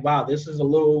like, wow, this is a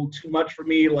little too much for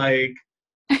me, like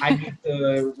I need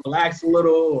to relax a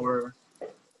little, or?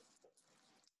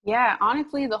 Yeah,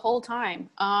 honestly, the whole time.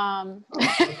 I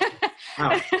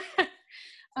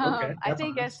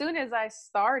think as soon as I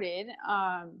started,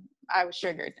 I was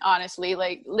triggered, honestly,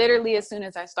 like literally as soon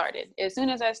as I started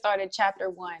chapter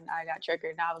 1, I got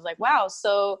triggered, and I was like, wow,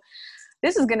 so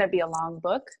this is going to be a long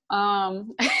book.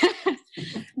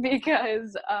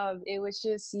 Because it was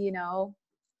just, you know,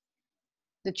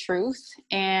 the truth.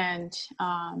 And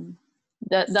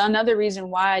the another reason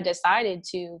why I decided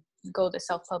to go the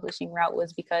self-publishing route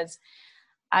was because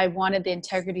I wanted the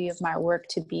integrity of my work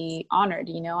to be honored.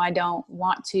 You know, I don't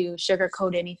want to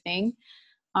sugarcoat anything.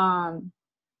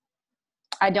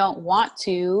 I don't want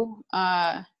to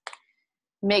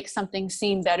make something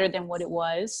seem better than what it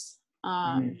was.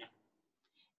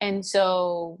 And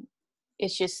so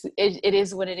it's just, it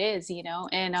is what it is, you know?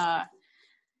 And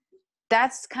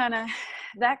that kind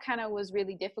of was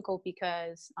really difficult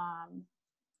because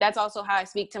that's also how I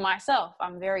speak to myself.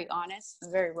 I'm very honest.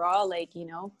 I'm very raw. Like, you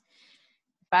know,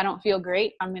 if I don't feel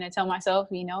great, I'm going to tell myself,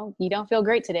 you know, you don't feel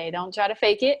great today. Don't try to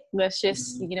fake it. Let's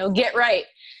just, you know, get right.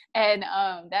 And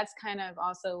that's kind of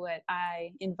also what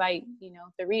I invite, you know,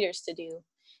 the readers to do,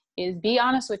 is be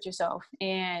honest with yourself,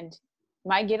 and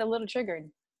might get a little triggered,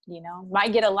 you know,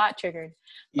 might get a lot triggered,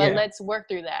 but let's work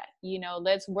through that. You know,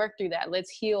 let's work through that.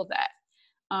 Let's heal that.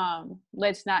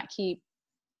 let's not keep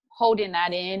holding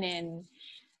that in and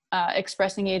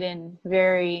expressing it in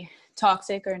very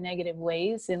toxic or negative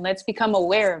ways, and let's become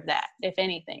aware of that, if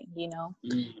anything, you know.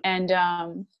 And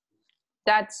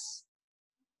that's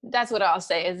what I'll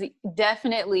say, is it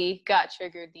definitely got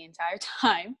triggered the entire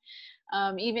time.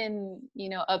 Even, you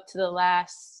know, up to the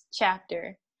last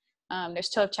chapter. There's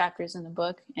 12 chapters in the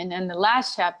book, and then the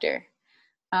last chapter,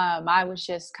 I was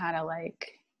just kind of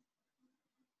like,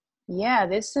 yeah,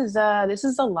 this is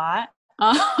a lot.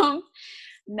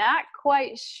 Not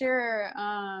quite sure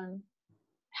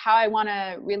how I want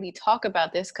to really talk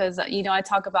about this, because, you know, I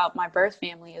talk about my birth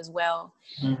family as well.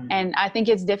 And I think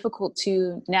it's difficult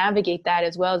to navigate that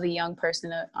as well as a young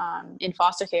person in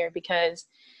foster care, because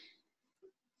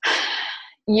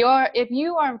if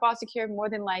you are in foster care, more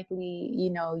than likely, you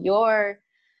know, your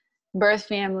birth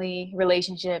family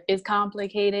relationship is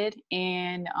complicated,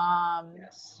 and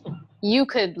Yes. you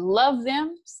could love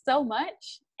them so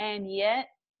much and yet,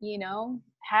 you know,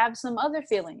 have some other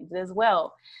feelings as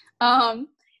well.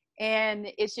 And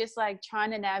it's just like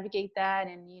trying to navigate that,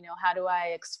 and, you know, how do I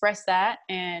express that?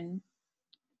 And,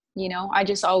 you know, I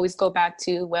just always go back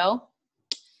to, well,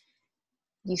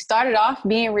 you started off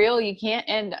being real, you can't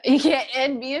end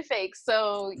being fake.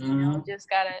 So, you know, just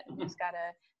gotta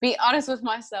be honest with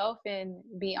myself and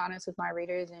be honest with my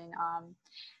readers. And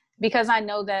because I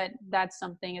know that that's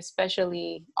something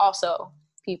especially also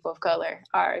people of color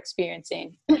are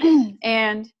experiencing.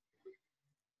 And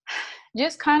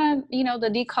just kind of, you know, the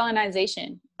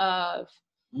decolonization of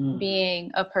being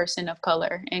a person of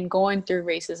color and going through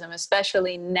racism,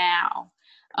 especially now.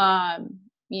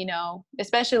 You know,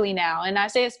 especially now. And I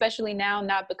say especially now,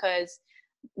 not because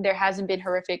there hasn't been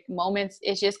horrific moments.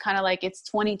 It's just kind of like, it's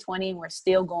 2020 and we're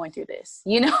still going through this,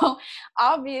 you know.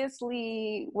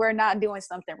 Obviously we're not doing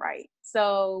something right.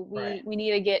 So we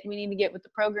need to get with the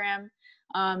program.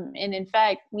 And in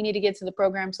fact, we need to get to the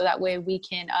program so that way we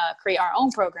can create our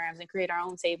own programs and create our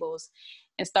own tables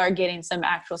and start getting some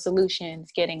actual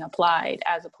solutions getting applied,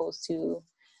 as opposed to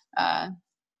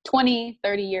 20,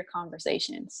 30-year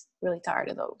conversations. Really tired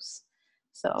of those.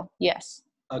 So, yes.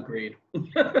 Agreed.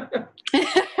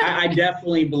 I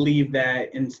definitely believe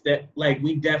that instead, like,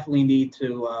 we definitely need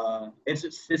to, it's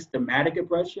a systematic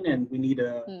oppression, and we need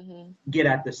to get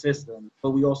at the system, but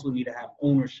we also need to have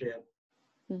ownership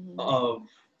of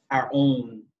our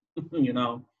own, you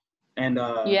know, and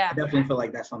I definitely feel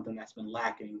like that's something that's been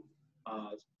lacking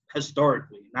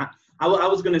historically. Not, I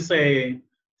was going to say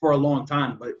for a long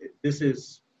time, but this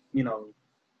is, you know,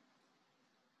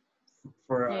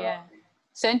 for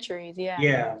centuries.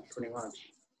 Yeah, pretty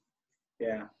much.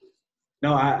 Yeah.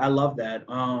 No, I love that.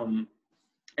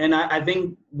 And I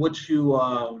think what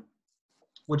you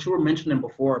were mentioning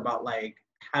before about, like,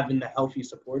 having the healthy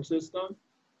support system,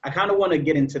 I kind of want to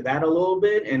get into that a little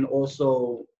bit, and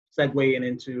also segue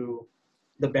into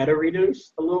the better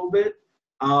readers a little bit.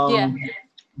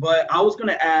 But I was going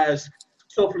to ask,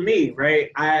 so for me,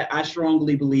 right, I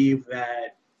strongly believe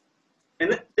that,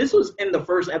 and this was in the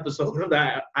first episode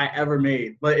that I ever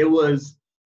made, but it was,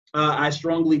 I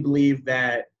strongly believe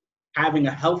that having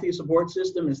a healthy support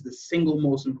system is the single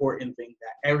most important thing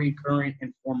that every current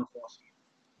and former foster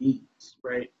needs,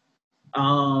 right?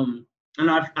 And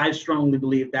I strongly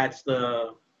believe that's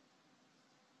the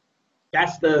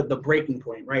breaking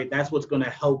point, right? That's what's going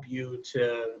to help you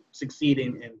to succeed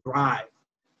and thrive.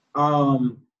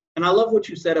 And I love what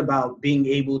you said about being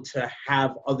able to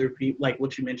have other people, like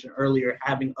what you mentioned earlier,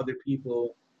 having other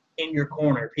people in your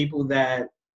corner, people that,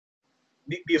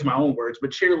 these are my own words,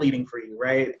 but cheerleading for you,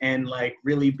 right? And, like,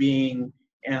 really being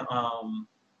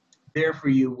there for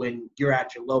you when you're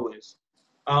at your lowest.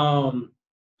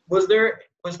 Was there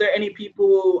any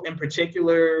people in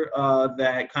particular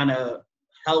that kind of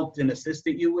helped and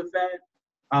assisted you with that?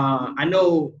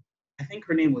 I think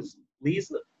her name was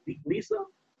Lisa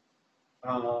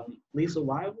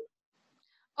Wilde?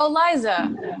 Oh,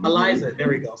 Liza. Eliza, there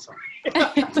we go, sorry.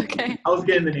 It's okay. I was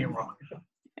getting the name wrong.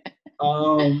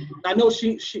 I know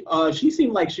she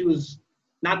seemed like she was,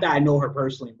 not that I know her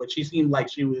personally, but she seemed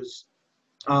like she was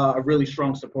a really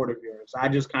strong supporter of yours. I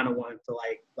just kind of wanted to,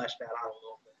 like, flesh that out a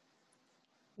little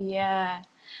bit. Yeah.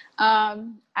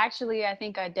 Actually, I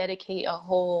think I dedicate a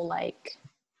whole, like,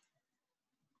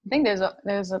 I think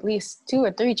there's at least 2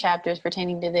 or 3 chapters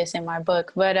pertaining to this in my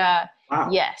book, but Wow.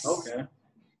 yes. Okay.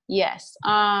 Yes.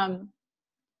 The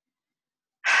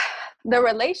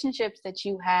relationships that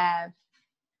you have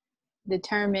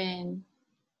determine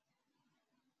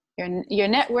your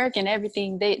network and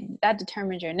everything. That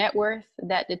determines your net worth.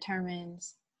 That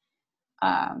determines,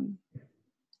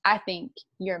 I think,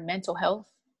 your mental health.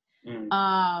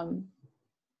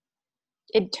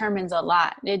 it determines a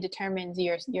lot. It determines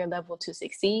your level to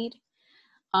succeed.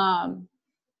 And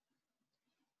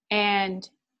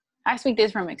I speak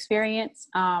this from experience.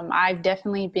 I've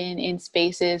definitely been in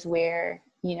spaces where,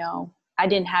 you know, I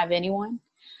didn't have anyone.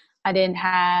 I didn't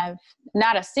have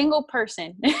not a single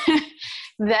person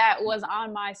that was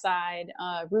on my side,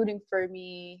 rooting for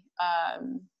me.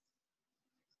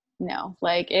 No,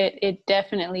 like it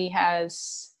definitely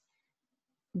has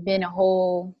been a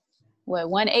whole,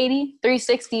 180,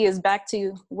 360 is back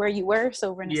to where you were.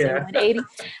 So we're going to say 180.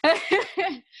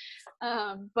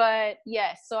 But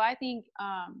yes, so I think,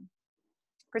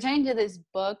 pertaining to this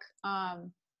book,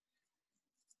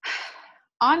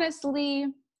 honestly,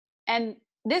 and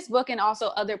this book and also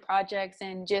other projects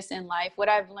and just in life, what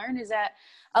I've learned is that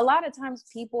a lot of times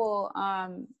people,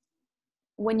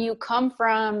 when you come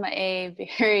from a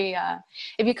very,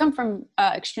 if you come from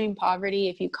extreme poverty,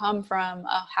 if you come from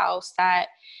a house that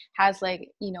has,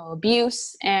 like, you know,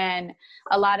 abuse and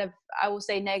a lot of, I will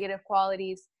say, negative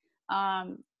qualities,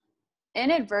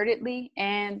 inadvertently,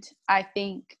 and I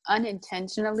think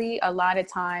unintentionally, a lot of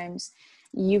times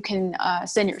you can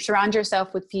surround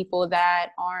yourself with people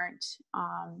that aren't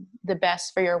the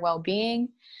best for your well-being,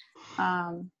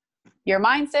 your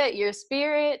mindset, your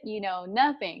spirit, you know,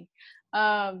 nothing.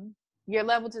 Your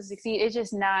level to succeed is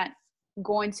just not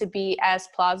going to be as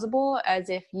plausible as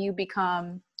if you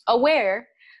become aware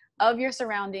of your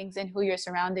surroundings and who you're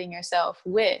surrounding yourself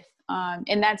with.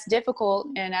 And that's difficult.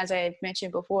 And as I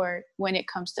mentioned before, when it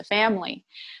comes to family,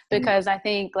 because I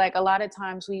think, like, a lot of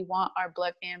times we want our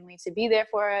blood family to be there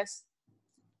for us,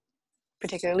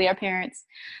 particularly our parents.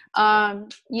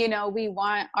 You know, we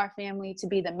want our family to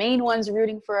be the main ones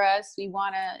rooting for us. We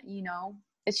want to, you know,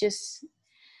 it's just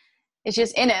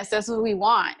in us. That's what we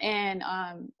want. And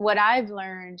what I've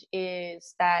learned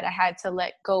is that I had to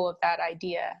let go of that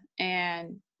idea.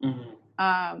 And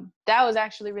that was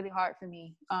actually really hard for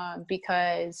me,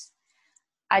 because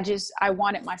I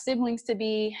wanted my siblings to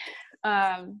be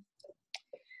on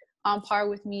par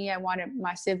with me. I wanted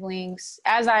my siblings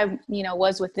as I, you know,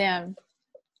 was with them.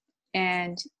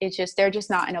 And it's just, they're just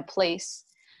not in a place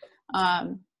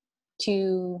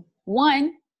to,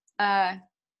 one,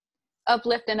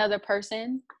 uplift another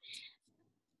person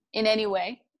in any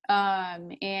way,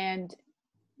 and,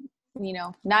 you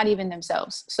know, not even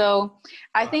themselves. So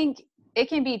I think it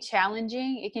can be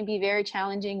challenging. It can be very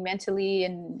challenging mentally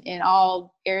in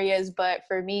all areas. But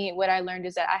for me, what I learned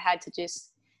is that I had to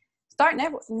just start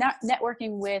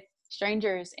networking with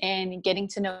strangers and getting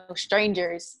to know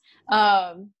strangers,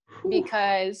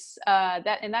 because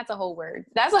that's a whole word.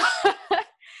 That's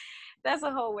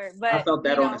a whole word. But I felt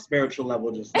that on a spiritual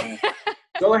level just now.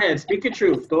 Go ahead, speak your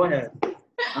truth. Go ahead.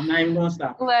 I'm not even gonna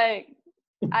stop. Like,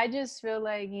 I just feel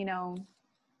like, you know,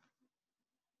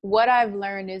 what I've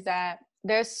learned is that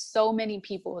there's so many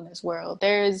people in this world.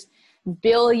 There's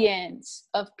billions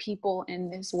of people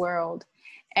in this world.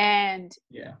 And,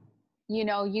 you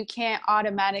know, you can't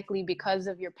automatically, because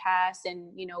of your past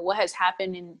and, you know, what has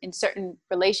happened in certain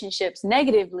relationships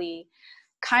negatively,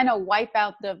 kind of wipe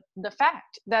out the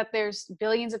fact that there's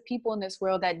billions of people in this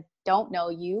world that don't know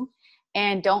you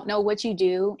and don't know what you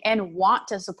do and want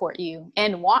to support you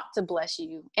and want to bless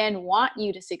you and want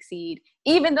you to succeed,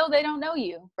 even though they don't know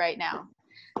you right now.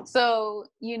 So,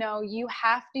 you know, you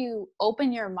have to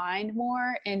open your mind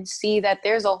more and see that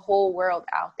there's a whole world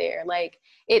out there. Like,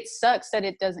 it sucks that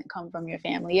it doesn't come from your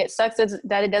family. It sucks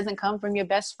that it doesn't come from your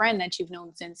best friend that you've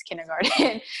known since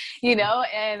kindergarten, you know,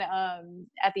 and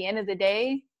at the end of the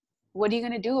day, what are you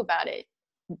going to do about it?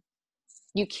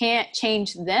 You can't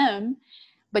change them,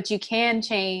 but you can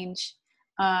change,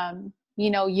 you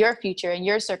know, your future and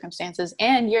your circumstances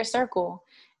and your circle.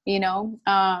 You know,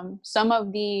 some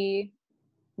of the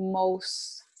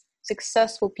most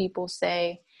successful people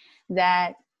say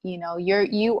that, you know,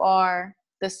 you are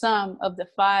the sum of the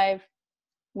 5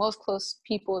 most close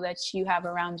people that you have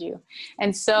around you.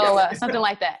 And so something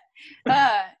like that.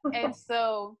 And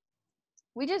so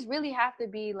we just really have to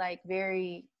be, like,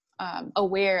 very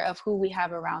aware of who we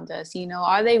have around us. You know,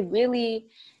 are they really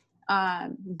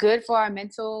good for our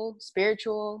mental,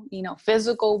 spiritual, you know,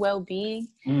 physical well-being?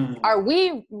 Are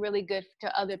we really good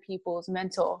to other people's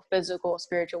mental, physical,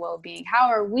 spiritual well-being? How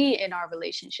are we in our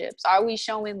relationships? Are we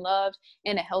showing love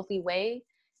in a healthy way?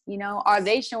 You know, are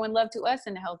they showing love to us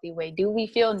in a healthy way? Do we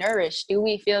feel nourished? Do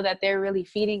we feel that they're really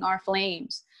feeding our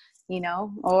flames, you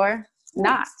know, or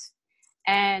not?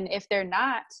 And if they're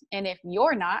not, and if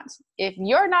you're not,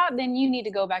 then you need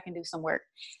to go back and do some work.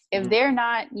 If they're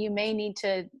not, you may need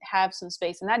to have some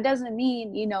space. And that doesn't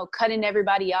mean, you know, cutting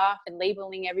everybody off and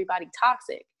labeling everybody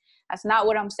toxic. That's not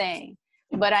what I'm saying.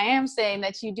 But I am saying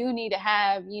that you do need to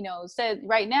have, said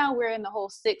right now we're in the whole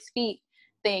 6 feet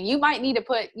thing. You might need to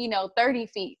put, 30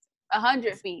 feet,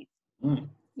 100 feet,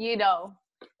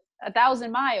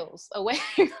 1,000 miles away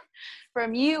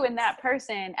from you and that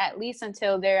person, at least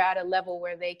until they're at a level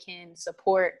where they can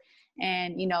support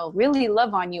and, really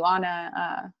love on you on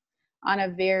a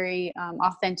very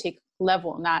authentic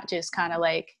level, not just kind of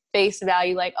like face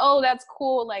value, like, oh, that's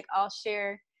cool. Like I'll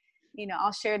share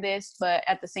this, but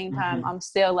at the same time, I'm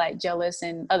still like jealous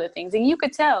and other things. And you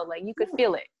could tell, like you could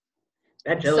feel it.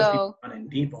 That jealousy is running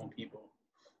deep on people.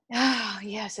 Oh,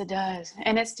 yes, it does.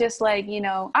 And it's just like,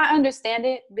 I understand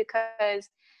it because,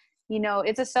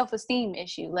 it's a self-esteem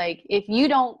issue. Like if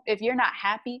you're not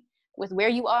happy with where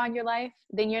you are in your life,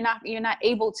 then you're not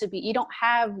able to be, you don't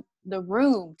have the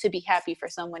room to be happy for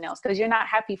someone else because you're not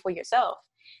happy for yourself.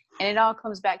 And it all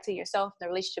comes back to yourself, the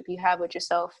relationship you have with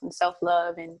yourself and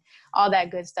self-love and all that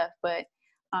good stuff. But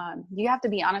you have to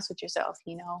be honest with yourself,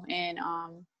 and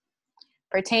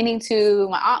pertaining to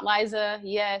my Aunt Liza,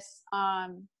 yes, I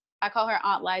call her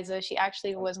Aunt Liza. She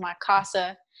actually was my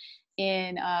CASA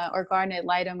or Garnet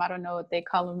Litem. I don't know what they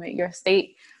call them at your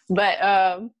state. But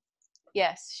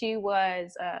yes, she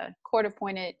was a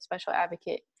court-appointed special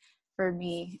advocate for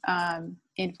me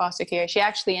in foster care. She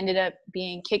actually ended up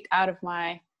being kicked out of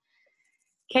my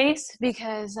case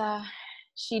because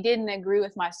she didn't agree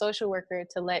with my social worker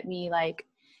to let me like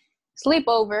sleep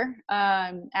over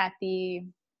at the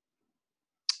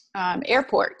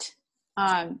airport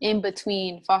in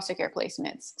between foster care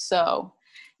placements. So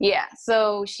yeah,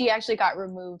 so she actually got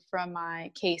removed from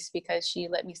my case because she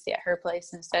let me stay at her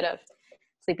place instead of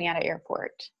sleeping at an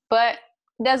airport. But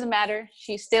it doesn't matter.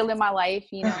 She's still in my life.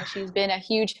 She's been a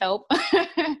huge help.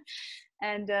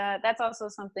 And that's also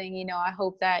something, I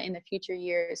hope that in the future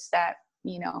years that,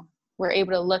 we're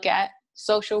able to look at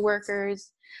social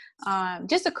workers,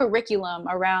 just a curriculum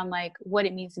around like what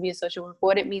it means to be a social worker,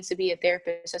 what it means to be a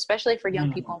therapist, especially for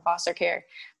young people in foster care.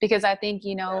 Because I think,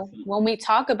 Definitely. when we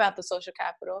talk about the social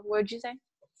capital, what did you say?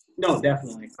 No,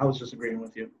 definitely. I was just agreeing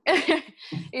with you.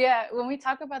 Yeah, when we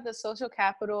talk about the social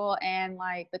capital and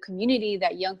like the community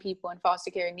that young people in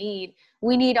foster care need,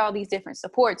 we need all these different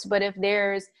supports. But if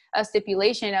there's a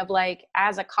stipulation of like,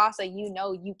 as a CASA,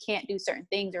 you can't do certain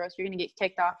things or else you're going to get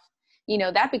kicked off,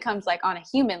 that becomes like on a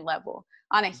human level.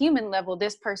 On a human level,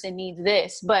 this person needs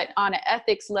this, but on an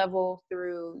ethics level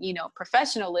through,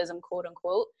 professionalism, quote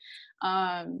unquote,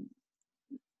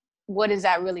 what does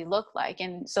that really look like?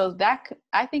 And so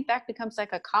I think that becomes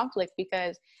like a conflict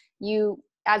because you,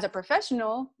 as a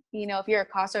professional, if you're a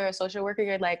CASA or a social worker,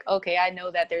 you're like, okay, I know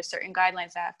that there's certain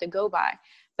guidelines I have to go by.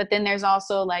 But then there's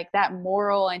also like that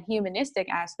moral and humanistic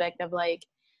aspect of like,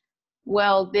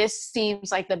 well, this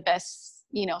seems like the best,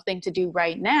 thing to do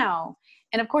right now.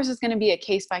 And of course, it's going to be a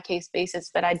case-by-case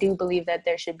basis, but I do believe that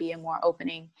there should be a more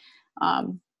opening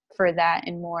for that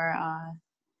and more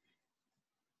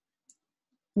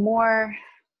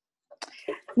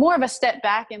of a step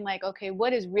back and like, okay,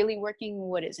 what is really working,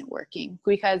 what isn't working?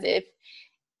 Because if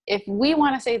we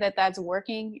want to say that that's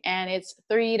working and it's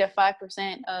 3 to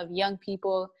 5% of young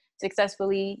people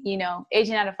successfully,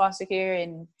 aging out of foster care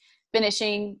and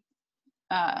finishing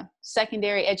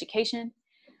secondary education,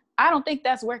 I don't think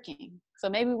that's working. So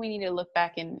maybe we need to look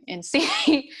back and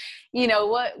see,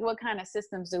 what kind of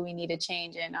systems do we need to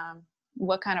change and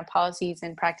what kind of policies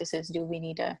and practices do we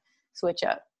need to switch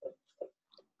up.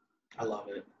 I love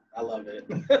it.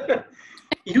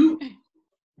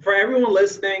 For everyone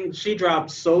listening, she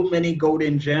dropped so many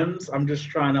golden gems. I'm just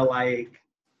trying to like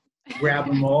grab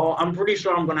them all. I'm pretty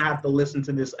sure I'm going to have to listen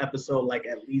to this episode like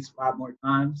at least 5 more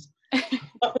times.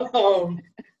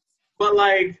 But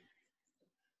like,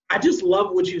 I just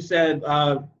love what you said.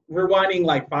 Rewinding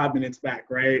like 5 minutes back,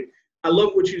 right? I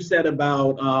love what you said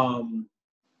about,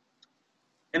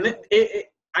 and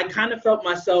I kind of felt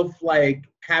myself like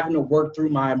having to work through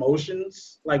my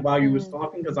emotions, like while you was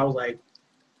talking, because I was like,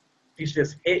 he's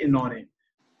just hitting on it.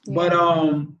 Yeah. But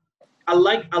I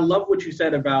love what you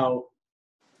said about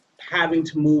having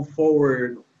to move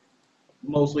forward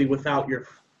mostly without your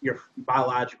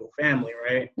biological family,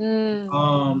 right?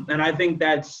 And I think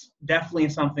that's definitely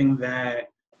something that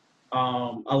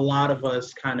a lot of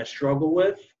us kind of struggle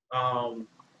with.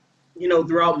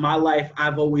 Throughout my life,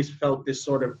 I've always felt this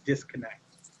sort of disconnect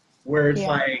where it's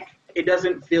like, it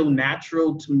doesn't feel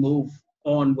natural to move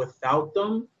on without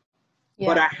them. Yeah.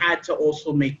 But I had to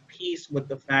also make peace with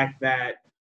the fact that,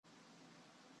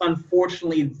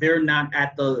 unfortunately, they're not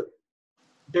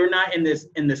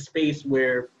in the space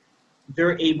where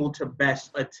they're able to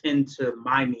best attend to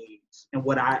my needs and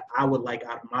what I would like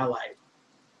out of my life.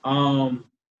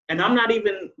 And I'm not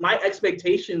even, my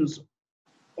expectations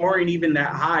aren't even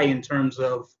that high in terms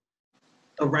of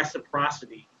the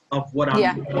reciprocity of what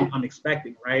I'm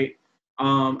expecting, right?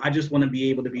 I just want to be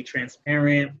able to be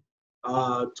transparent,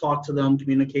 talk to them,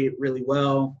 communicate really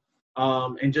well,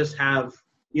 and just have,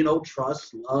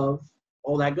 trust, love,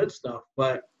 all that good stuff.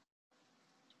 But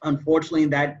unfortunately,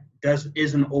 that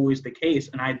isn't always the case.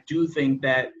 And I do think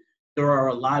that there are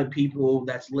a lot of people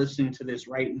that's listening to this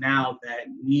right now that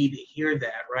need to hear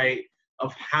that, right?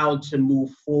 Of how to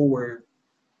move forward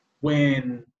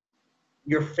when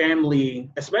your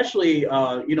family, especially,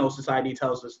 society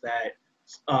tells us that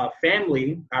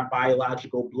family, our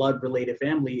biological blood-related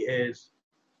family, is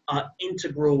an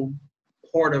integral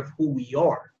part of who we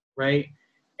are, right?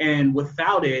 And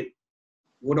without it,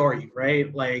 what are you,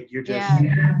 right? Like, you're just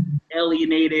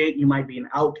alienated. You might be an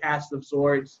outcast of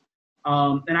sorts.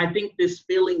 And I think this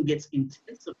feeling gets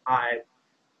intensified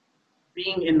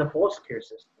being in the foster care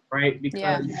system, right?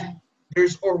 Because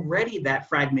there's already that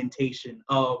fragmentation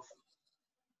of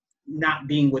not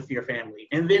being with your family.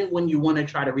 And then when you want to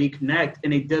try to reconnect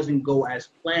and it doesn't go as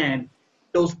planned,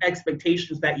 those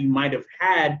expectations that you might have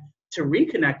had to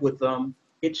reconnect with them,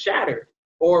 get shattered.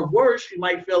 Or worse, you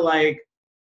might feel like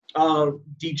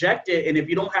dejected. And if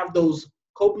you don't have those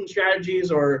coping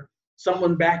strategies or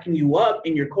someone backing you up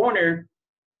in your corner,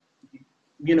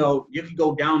 you could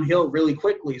go downhill really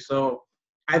quickly. So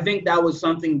I think that was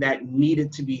something that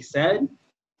needed to be said.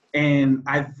 And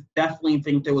I definitely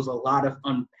think there was a lot of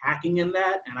unpacking in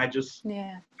that. And I just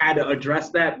had to address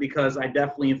that because I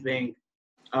definitely think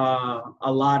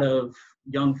a lot of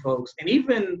young folks and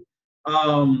even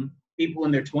people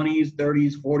in their 20s,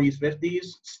 30s, 40s, 50s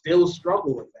still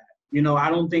struggle with that. I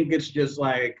don't think it's just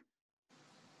like,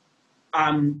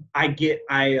 I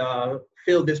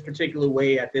feel this particular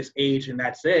way at this age and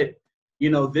that's it.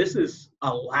 This is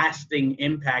a lasting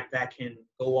impact that can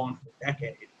go on for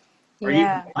decades or even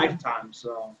a lifetime.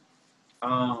 So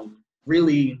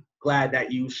really glad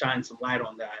that you shine some light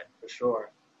on that for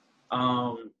sure.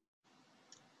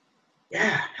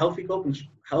 Healthy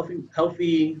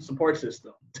support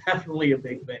system, definitely a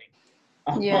big thing.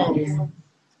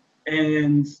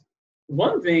 And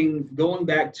one thing, going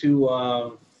back to,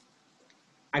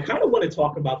 I kind of want to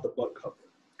talk about the book cover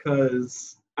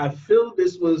because I feel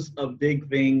this was a big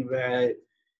thing that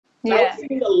I was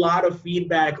seeing a lot of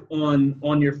feedback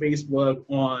on your Facebook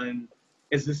on,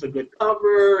 is this a good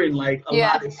cover, and like a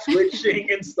lot of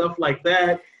switching and stuff like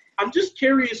that. I'm just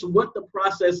curious what the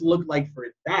process looked like for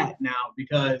that now,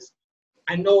 because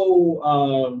I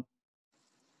know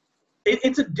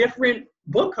it's a different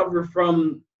book cover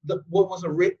from what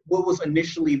was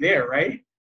initially there, right?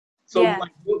 So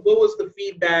like, what was the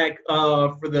feedback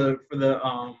for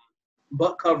the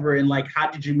book cover, and like, how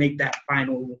did you make that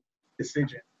final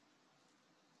decision?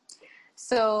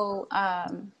 So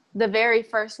the very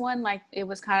first one, like, it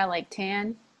was kind of like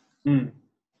tan.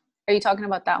 Are you talking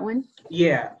about that one?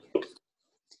 Yeah.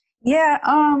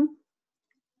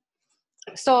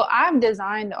 So I've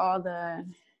designed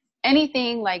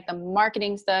anything like the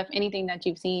marketing stuff, anything that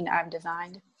you've seen, I've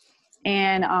designed.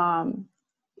 And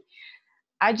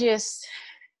I just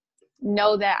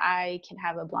know that I can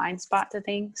have a blind spot to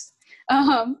things.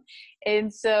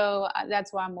 And so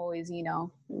that's why I'm always,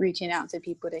 reaching out to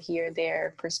people to hear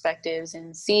their perspectives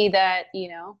and see that,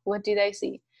 what do they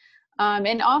see?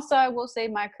 And also I will say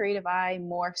my creative eye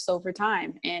morphs over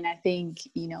time. And I think,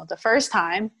 the first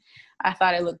time I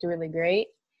thought it looked really great.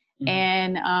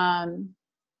 And I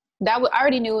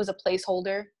already knew it was a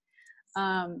placeholder.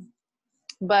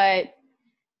 But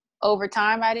over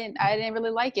time, I didn't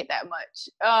really like it that much.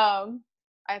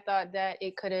 I thought that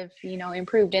it could have,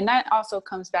 improved. And that also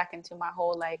comes back into my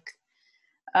whole, like,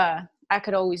 I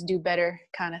could always do better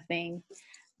kind of thing,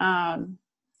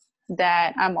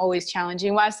 that I'm always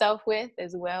challenging myself with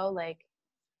as well. Like,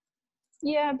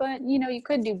 but, you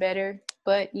could do better.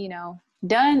 But,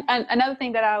 done. Another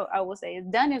thing that I will say is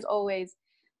done is always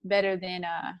better than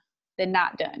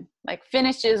not done. Like,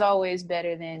 finished is always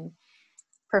better than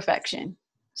perfection.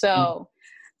 So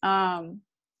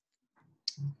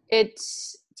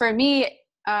it's, for me,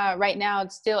 right now,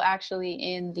 it's still actually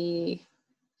in the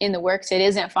works. It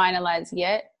isn't finalized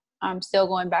yet. I'm still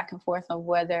going back and forth on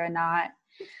whether or not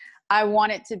I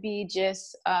want it to be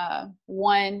just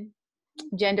one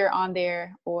gender on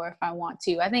there, or if I want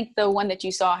to. I think the one that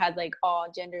you saw had like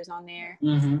all genders on there,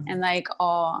 and like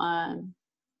all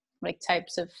like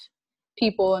types of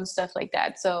people and stuff like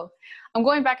that. So I'm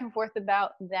going back and forth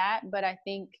about that, but I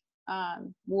think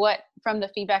what from the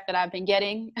feedback that I've been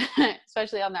getting,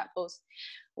 especially on that post,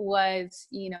 was,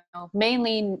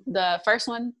 mainly the first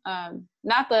one,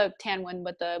 not the tan one,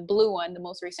 but the blue one, the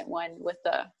most recent one with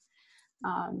the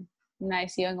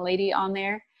nice young lady on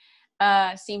there.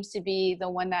 seems to be the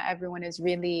one that everyone is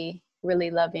really,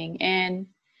 really loving. And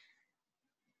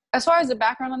as far as the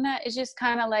background on that, it's just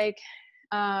kind of like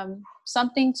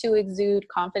something to exude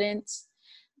confidence,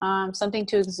 something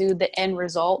to exude the end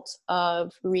result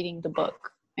of reading the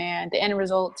book. And the end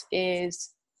result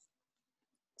is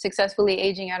successfully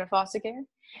aging out of foster care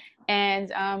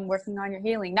and working on your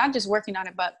healing. Not just working on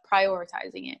it, but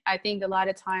prioritizing it. I think a lot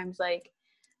of times, like,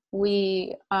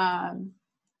 we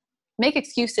make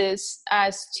excuses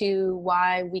as to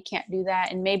why we can't do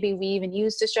that. And maybe we even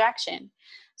use distraction.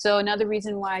 So another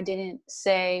reason why I didn't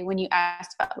say, when you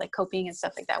asked about like coping and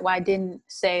stuff like that, why I didn't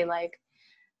say like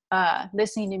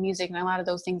listening to music and a lot of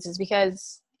those things is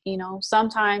because, you know,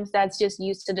 sometimes that's just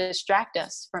used to distract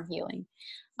us from healing.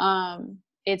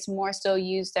 It's more so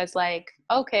used as like,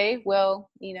 okay,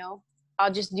 well, you know,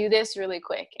 I'll just do this really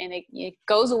quick and it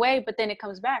goes away, but then it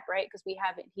comes back, right? Because we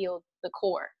haven't healed the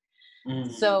core.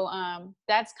 Mm-hmm. So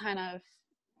that's kind of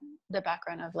the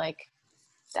background of like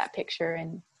that picture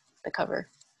and the cover.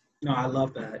 No, I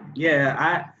love that.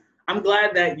 Yeah, I'm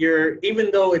glad that you're,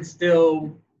 even though it's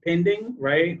still pending,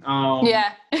 right?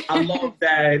 Yeah. I love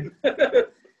that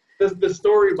the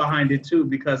story behind it too,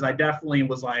 because I definitely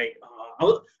was like,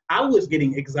 I was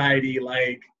getting anxiety,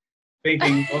 like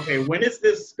thinking, okay, when is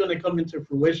this going to come into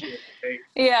fruition? Like,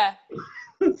 yeah.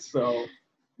 So.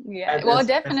 Yeah. Well,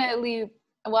 definitely.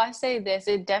 Well, I say this,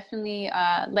 it definitely,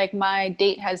 like my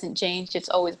date hasn't changed. It's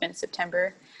always been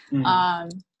September,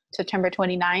 September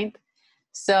 29th.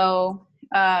 So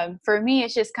for me,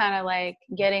 it's just kind of like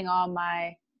getting all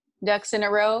my ducks in a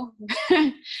row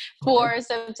for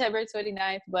September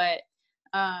 29th. But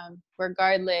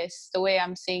regardless, the way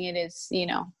I'm seeing it is, you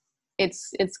know,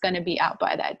 it's going to be out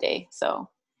by that day. So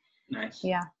nice.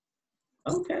 Yeah.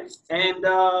 Okay. And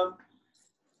I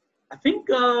think,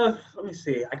 let me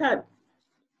see, I got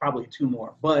probably two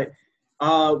more. But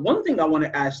one thing I want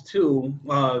to ask too,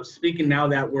 speaking now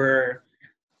that we're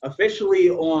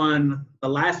officially on the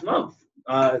last month,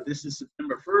 this is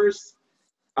September 1st.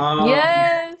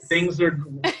 Yes. Things are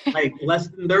like less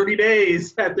than 30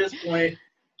 days at this point.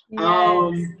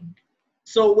 Yes.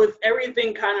 So with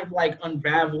everything kind of like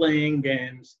unraveling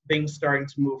and things starting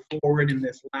to move forward in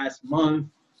this last month,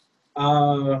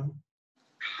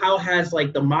 how has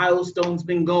like the milestones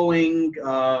been going,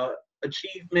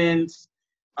 achievements,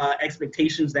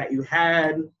 expectations that you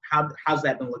had? How's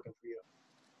that been looking for you?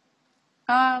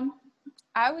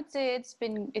 I would say it's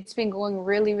been going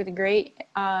really, really great.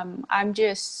 I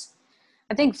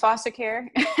think foster care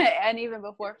and even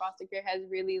before foster care has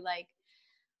really like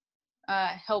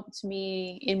helped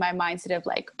me in my mindset of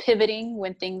like pivoting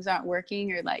when things aren't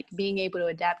working or like being able to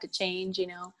adapt to change. You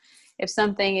know, if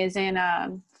something isn't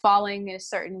falling in a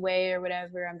certain way or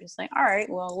whatever, I'm just like, all right,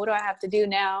 well, what do I have to do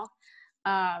now?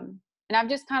 And I've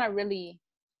just kind of really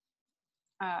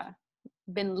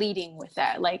been leading with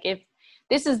that. Like, if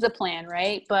this is the plan,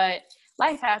 right? But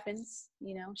life happens,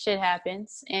 you know, shit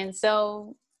happens. And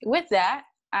so with that,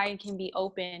 I can be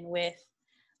open with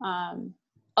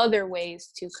other ways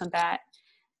to combat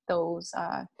those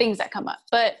things that come up.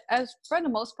 But as for the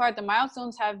most part, the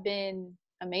milestones have been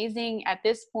amazing. At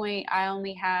this point, I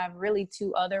only have really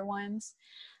two other ones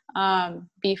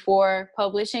before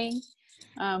publishing,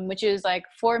 which is like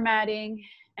formatting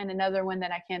and another one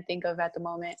that I can't think of at the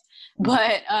moment,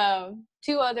 but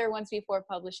two other ones before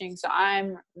publishing. So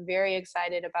I'm very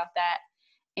excited about that.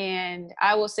 And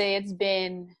I will say it's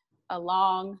been a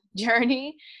long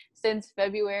journey since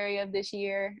February of this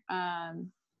year,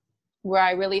 where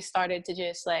I really started to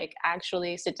just like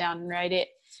actually sit down and write it.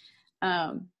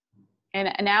 And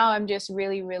now I'm just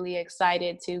really, really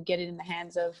excited to get it in the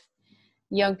hands of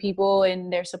young people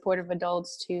and their supportive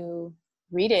adults to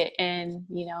read it and,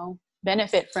 you know,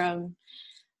 benefit from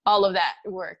all of that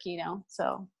work, you know.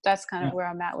 So that's kind of where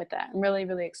I'm at with that. I'm really,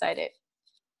 really excited.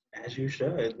 As you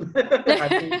should.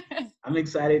 I'm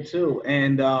excited too.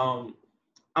 And I'm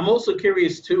also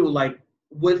curious too, like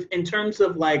in terms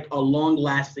of like a long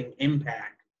lasting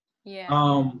impact.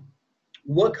 Yeah.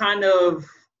 What kind of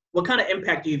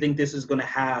impact do you think this is going to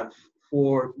have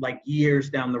for like years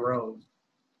down the road?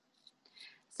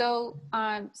 So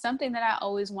something that I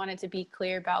always wanted to be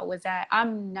clear about was that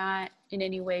I'm not in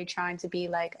any way trying to be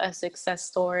like a success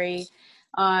story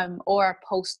or a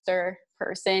poster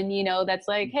person, you know, that's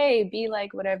like, hey, be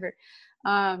like whatever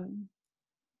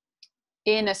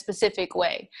in a specific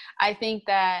way. I think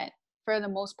that for the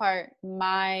most part,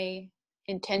 my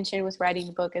intention with writing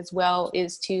the book as well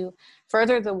is to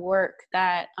further the work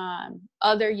that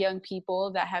other young people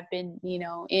that have been, you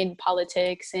know, in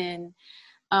politics and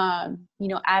you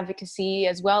know, advocacy,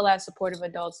 as well as supportive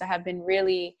adults that have been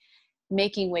really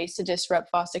making ways to disrupt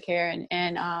foster care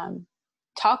and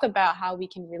talk about how we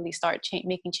can really start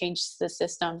making changes to the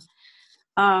system,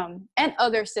 and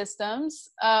other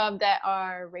systems that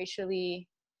are racially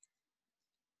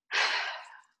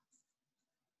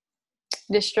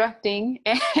destructing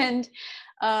and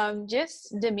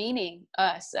just demeaning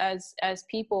us as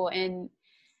people and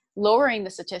lowering the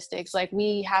statistics. Like,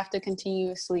 we have to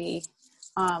continuously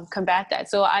combat that.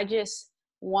 So I just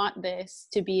want this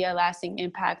to be a lasting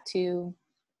impact, to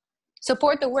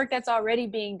support the work that's already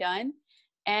being done,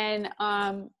 and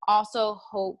also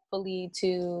hopefully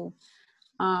to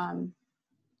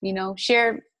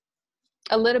share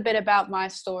a little bit about my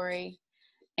story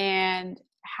and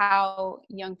how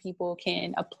young people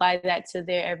can apply that to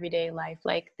their everyday life.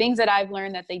 Like, things that I've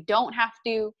learned, that they don't have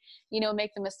to,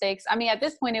 make the mistakes. I mean, at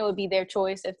this point, it would be their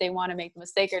choice if they want to make the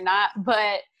mistake or not.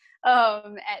 But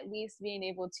at least being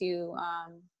able to,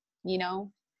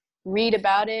 read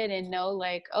about it and know,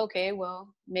 like, okay,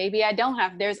 well, maybe I don't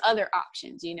have, there's other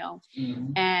options,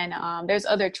 Mm-hmm. and there's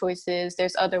other choices.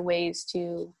 There's other ways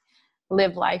to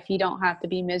live life. You don't have to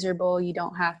be miserable. You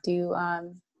don't have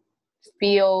to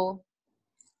feel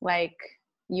like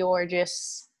you're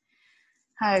just,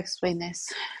 how to explain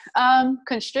this,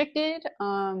 constricted,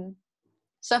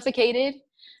 suffocated,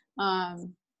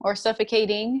 or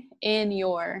suffocating in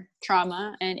your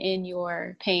trauma and in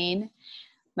your pain.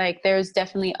 Like, there's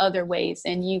definitely other ways,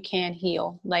 and you can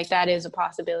heal. Like, that is a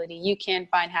possibility. You can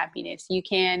find happiness. You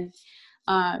can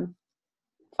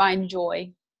find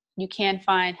joy. You can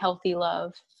find healthy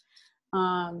love.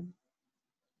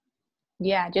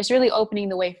 Just really opening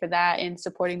the way for that and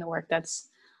supporting the work that's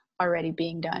already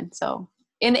being done. So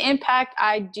in the impact,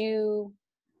 I do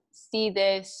see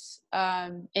this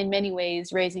in many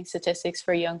ways, raising statistics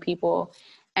for young people,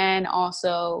 and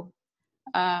also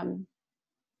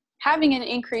having an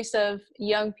increase of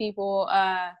young people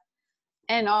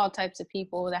and all types of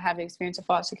people that have experience of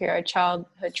foster care or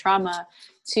childhood trauma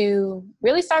to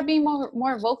really start being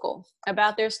more vocal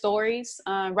about their stories,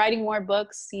 writing more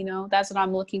books. That's what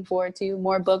I'm looking forward to,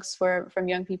 more books from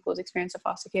young people's experience of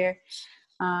foster care,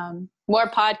 more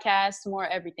podcasts, more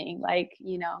everything, like,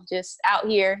 just out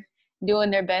here doing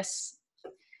their best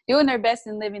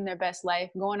and living their best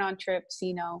life, going on trips,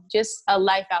 just a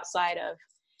life outside of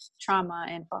trauma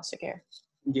and foster care.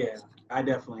 Yeah, I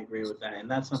definitely agree with that. And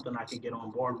that's something I could get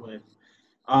on board with.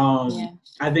 Yeah.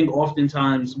 I think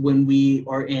oftentimes when we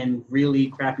are in really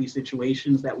crappy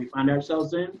situations that we find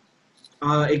ourselves in,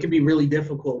 it can be really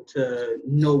difficult to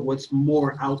know what's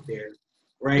more out there,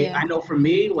 right? Yeah. I know for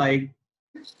me, like,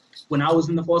 when I was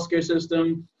in the foster care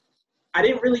system, I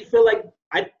didn't really feel like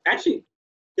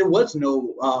there was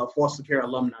no foster care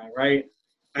alumni, right?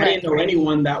 I didn't know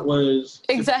anyone that was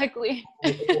exactly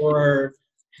or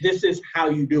this is how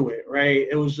you do it, right?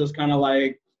 It was just kind of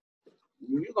like,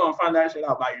 you're gonna find that shit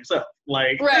out by yourself,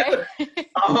 like. Right.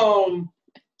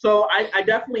 So I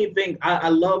definitely think I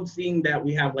love seeing that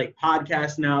we have like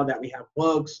podcasts now, that we have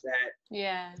books, that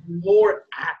more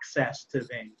access to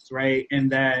things, right?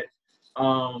 And that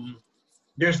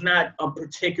there's not a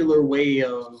particular way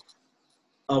of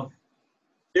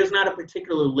there's not a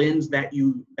particular lens that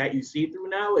you see through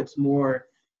now. It's more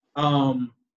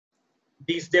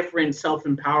these different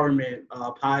self-empowerment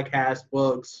podcasts,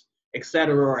 books,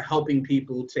 etc., are helping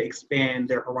people to expand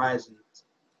their horizons.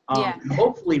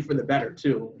 Hopefully for the better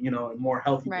too, more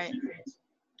healthy decisions.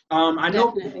 I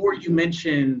know before you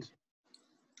mentioned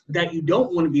that you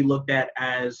don't want to be looked at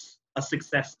as a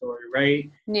success story, right?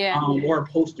 Or a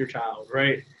poster child,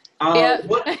 right?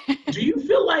 What do you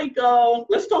feel like?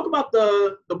 Let's talk about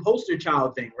the poster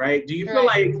child thing, right? Do you feel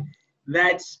like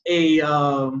that's a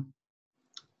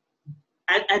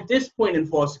at this point in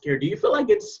foster care? Do you feel like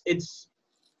it's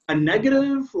a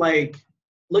negative? Like,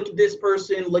 look at this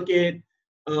person, look at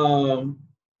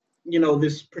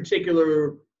this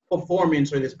particular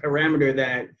performance or this parameter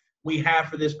that we have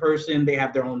for this person. They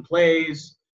have their own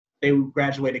plays. They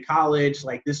graduated college.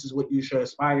 Like, this is what you should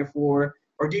aspire for.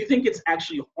 Or do you think it's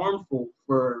actually harmful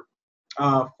for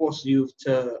foster youth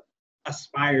to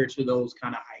aspire to those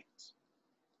kind of heights?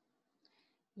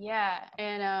 Yeah,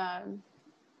 and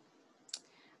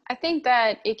I think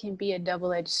that it can be a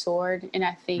double-edged sword, and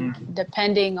I think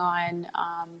depending on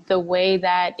the way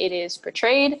that it is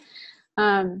portrayed,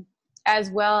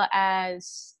 as well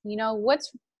as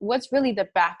what's really the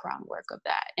background work of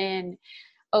that. And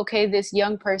okay, this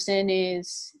young person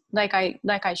is like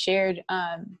I shared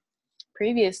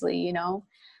previously.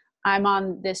 I'm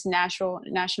on this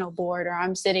national board, or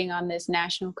I'm sitting on this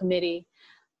national committee,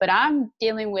 but I'm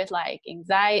dealing with like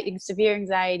anxiety, severe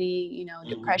anxiety,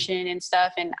 depression and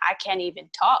stuff. And I can't even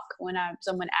talk when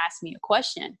someone asks me a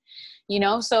question,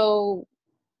 so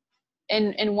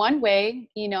in one way,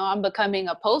 you know, I'm becoming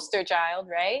a poster child,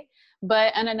 right?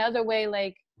 But in another way,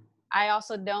 like, I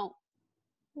also don't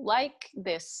like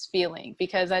this feeling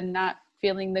because I'm not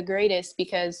feeling the greatest,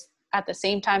 because at the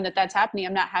same time that that's happening,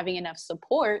 I'm not having enough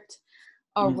support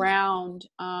around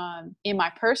in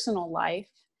my personal life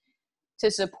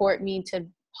to support me to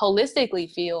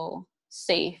holistically feel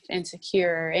safe and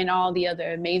secure and all the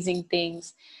other amazing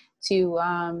things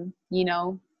to you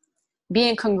know, be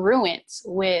in congruence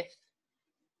with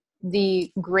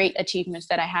the great achievements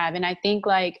that I have. And I think,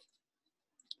 like,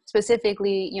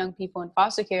 specifically young people in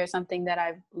foster care, something that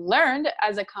I've learned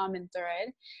as a common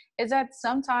thread is that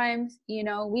sometimes, you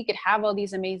know, we could have all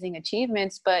these amazing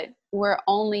achievements, but we're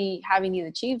only having these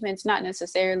achievements not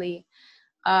necessarily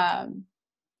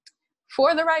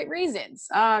for the right reasons.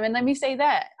 And let me say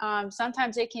that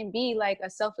sometimes it can be like a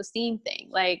self-esteem thing,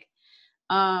 like,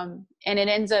 and it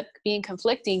ends up being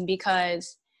conflicting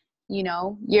because, you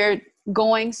know, you're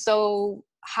going so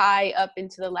high up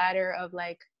into the ladder of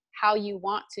like how you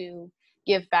want to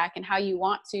give back and how you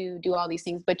want to do all these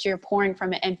things, but you're pouring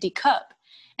from an empty cup.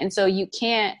 And so you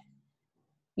can't,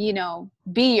 you know,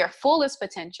 be your fullest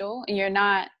potential, and you're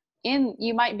not in,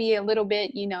 you might be a little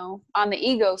bit, you know, on the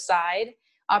ego side,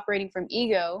 operating from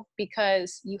ego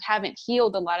because you haven't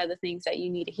healed a lot of the things that you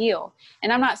need to heal.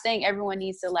 And I'm not saying everyone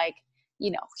needs to, like, you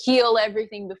know, heal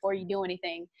everything before you do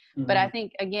anything. But I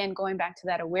think, again, going back to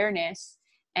that awareness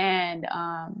and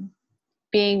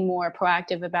being more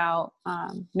proactive about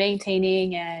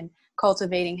maintaining and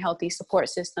cultivating healthy support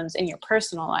systems in your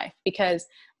personal life. Because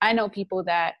I know people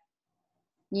that,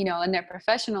 you know, in their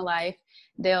professional life,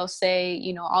 they'll say,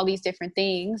 you know, all these different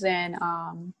things and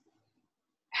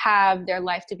have their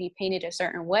life to be painted a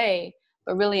certain way,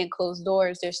 but really in closed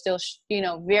doors, they're still, you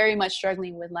know, very much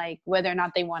struggling with like whether or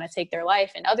not they want to take their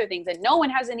life and other things. And no one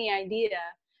has any idea,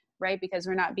 right? Because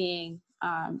we're not being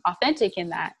authentic in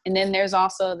that. And then there's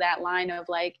also that line of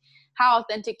like, how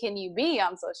authentic can you be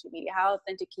on social media? How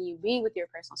authentic can you be with your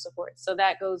personal support? So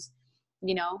that goes,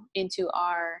 you know, into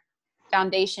our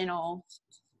foundational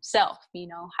self. You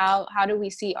know, how do we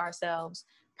see ourselves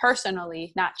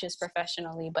personally, not just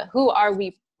professionally, but who are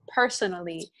we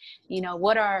personally? You know,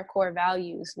 what are our core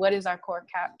values? What is our core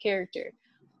character?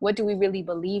 What do we really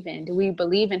believe in? Do we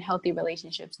believe in healthy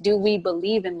relationships? Do we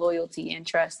believe in loyalty and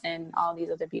trust and all these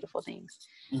other beautiful things?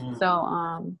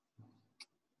 So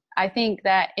I think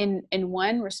that in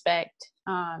one respect,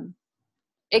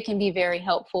 it can be very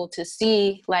helpful to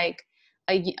see like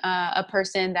a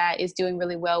person that is doing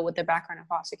really well with their background in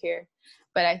foster care.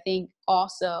 But I think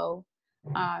also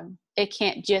it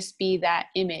can't just be that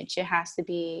image. It has to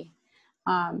be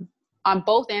on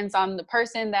both ends, on the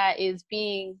person that is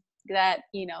being that,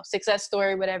 you know, success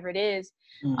story, whatever it is,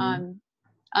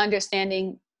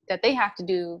 understanding that they have to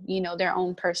do, you know, their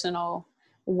own personal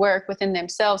work within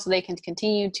themselves so they can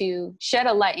continue to shed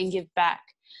a light and give back.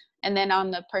 And then on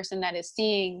the person that is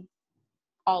seeing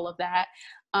all of that,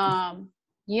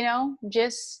 you know,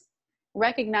 just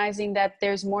recognizing that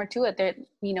there's more to it. They're,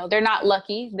 you know, they're not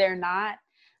lucky. They're not,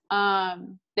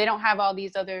 they don't have all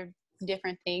these other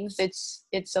different things.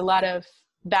 It's a lot of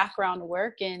background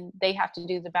work, and they have to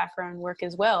do the background work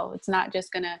as well. It's not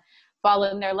just going to fall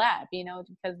in their lap, you know,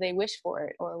 because they wish for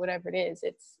it or whatever it is.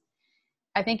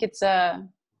 I think it's a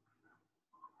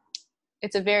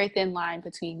very thin line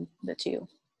between the two.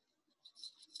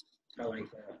 I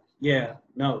like that. Yeah,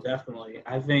 no, definitely.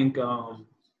 I think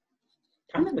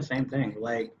kind of the same thing.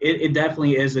 Like it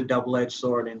definitely is a double-edged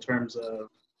sword in terms of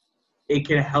it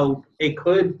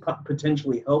could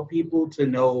potentially help people to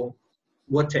know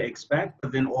what to expect,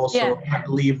 but then also I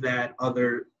believe that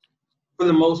for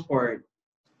the most part,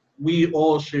 we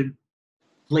all should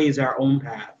blaze our own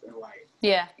path in life.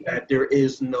 Yeah. That there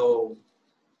is no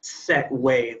set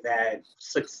way that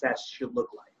success should look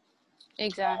like.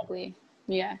 Exactly.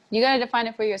 Yeah. You got to define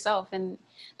it for yourself. And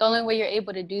the only way you're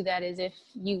able to do that is if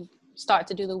you start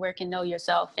to do the work and know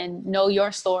yourself and know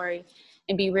your story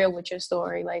and be real with your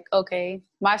story. Like, okay,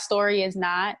 my story is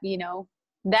not, you know,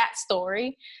 that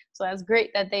story. So that's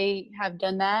great that they have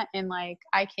done that. And like,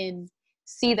 I can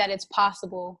see that it's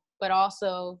possible, but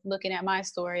also looking at my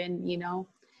story and, you know,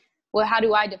 well, how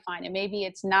do I define it? Maybe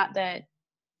it's not that,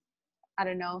 I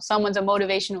don't know, someone's a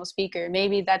motivational speaker.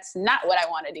 Maybe that's not what I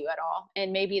want to do at all.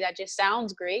 And maybe that just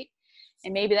sounds great.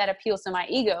 And maybe that appeals to my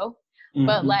ego.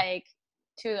 But like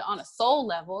on a soul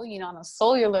level, you know, on a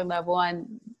cellular level, and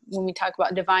when we talk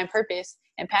about divine purpose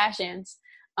and passions,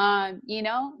 you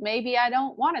know, maybe I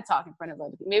don't want to talk in front of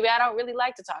other people. Maybe I don't really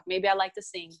like to talk. Maybe I like to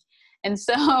sing. And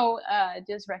so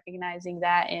just recognizing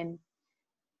that and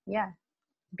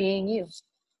being you.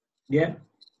 Yeah.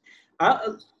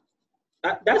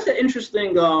 That's an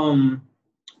interesting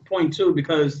point too,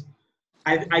 because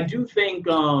I do think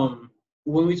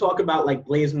when we talk about like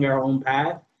blazing our own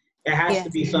path, it has to Yeah.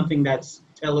 be something that's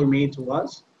tailor made to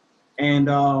us. And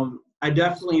I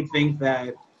definitely think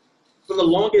that for the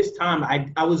longest time,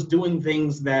 I was doing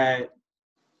things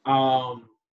um,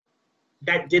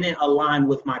 that didn't align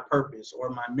with my purpose or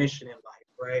my mission in life,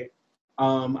 right?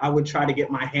 I would try to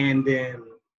get my hand in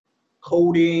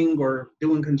coding or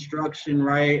doing construction,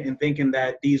 right? And thinking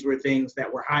that these were things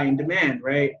that were high in demand,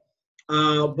 right?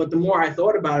 But the more I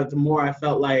thought about it, the more I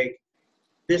felt like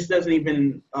this doesn't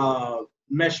even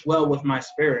mesh well with my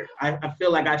spirit. I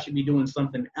feel like I should be doing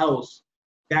something else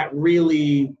that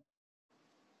really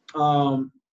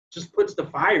just puts the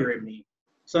fire in me.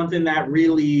 Something that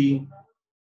really,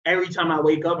 every time I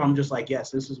wake up, I'm just like,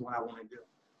 yes, this is what I want to do.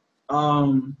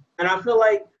 And I feel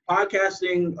like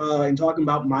podcasting and talking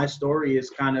about my story is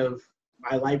kind of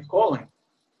my life calling.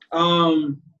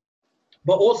 Um,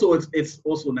 but also, it's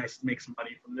also nice to make some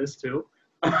money from this too.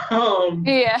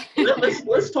 Yeah.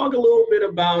 Let's talk a little bit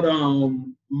about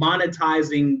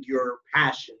monetizing your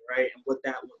passion, right, and what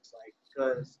that looks like.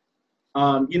 Because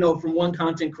from one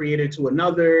content creator to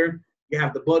another, you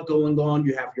have the book going on.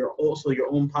 You have your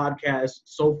own podcast,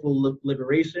 Soulful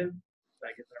Liberation. Did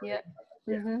I get Yep. that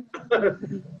right?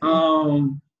 Mm-hmm. Yeah.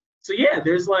 So yeah,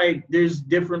 there's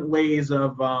different ways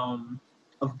of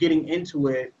getting into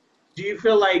it. Do you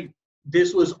feel like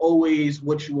this was always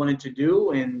what you wanted to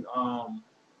do, and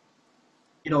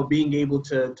being able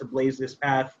to blaze this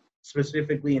path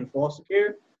specifically in foster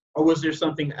care, or was there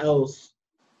something else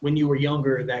when you were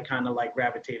younger that kind of like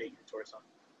gravitated you towards something?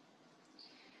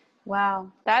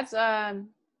 Wow. That's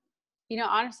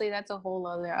honestly, that's a whole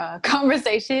other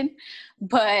conversation,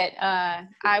 but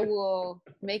I will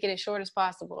make it as short as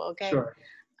possible. Okay. Sure.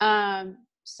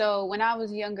 So when I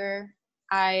was younger,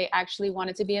 I actually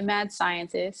wanted to be a mad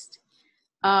scientist.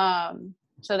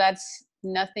 So that's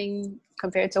nothing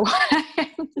compared to what I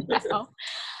am now.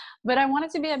 But I wanted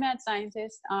to be a mad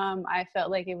scientist. I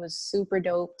felt like it was super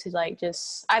dope to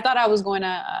I thought I was going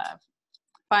to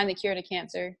find the cure to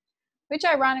cancer, which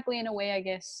ironically, in a way, I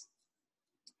guess,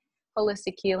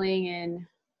 holistic healing and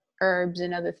herbs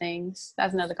and other things.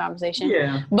 That's another conversation.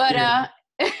 Yeah. But yeah.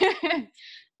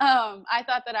 I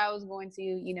thought that I was going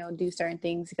to, do certain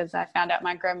things because I found out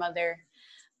my grandmother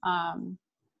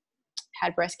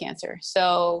had breast cancer.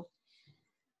 So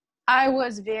I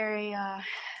was very,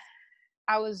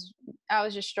 I was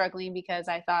just struggling because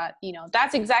I thought,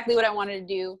 that's exactly what I wanted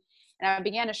to do. And I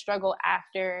began to struggle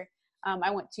after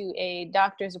I went to a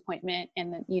doctor's appointment,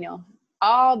 and then,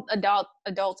 all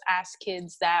adults ask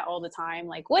kids that all the time,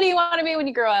 like, what do you want to be when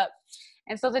you grow up?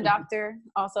 And so the doctor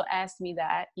also asked me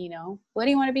that, what do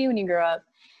you want to be when you grow up?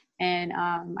 And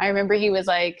I remember he was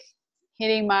like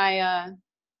hitting my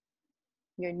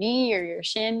your knee or your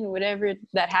shin, whatever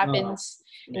that happens,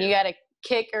 and you got to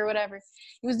kick or whatever.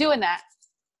 He was doing that.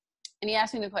 And he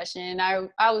asked me the question, and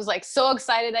I was like so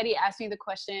excited that he asked me the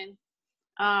question.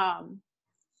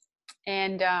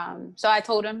 So I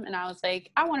told him, and I was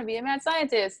like, I want to be a mad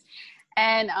scientist.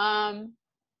 And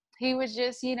he was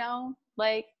just,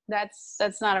 like,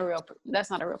 that's not a real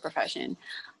profession.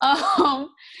 So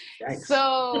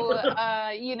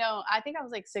I think I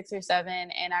was like 6 or 7,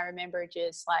 and I remember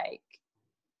just like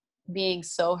being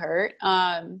so hurt.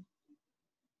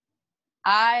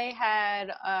 I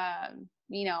had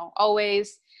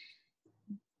always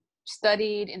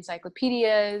studied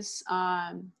encyclopedias.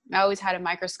 I always had a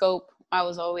microscope. I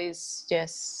was always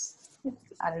just,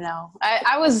 I don't know.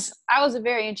 I was a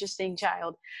very interesting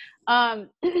child. And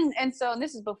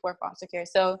this is before foster care.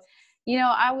 So,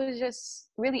 I was just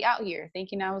really out here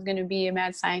thinking I was going to be a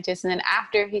mad scientist. And then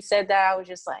after he said that, I was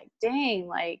just like, dang,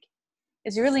 like,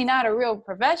 it's really not a real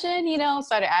profession,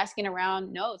 started asking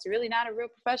around. No, it's really not a real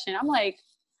profession. I'm like,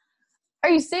 are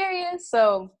you serious?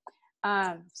 So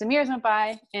some years went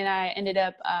by, and I ended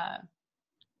up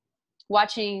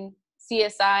watching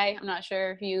CSI. I'm not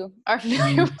sure if you are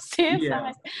familiar with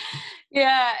CSI.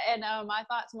 Yeah. And I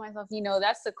thought to myself,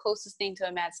 that's the closest thing to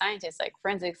a mad scientist, like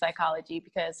forensic psychology,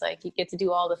 because like you get to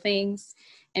do all the things,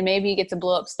 and maybe you get to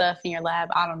blow up stuff in your lab.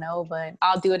 I don't know, but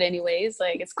I'll do it anyways.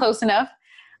 Like, it's close enough.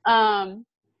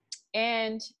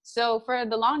 And so for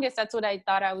the longest, that's what I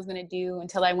thought I was going to do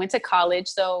until I went to college.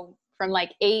 So from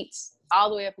like 8 all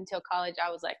the way up until college,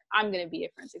 I was like, I'm going to be a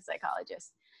forensic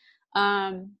psychologist.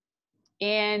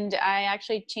 And I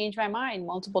actually changed my mind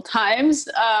multiple times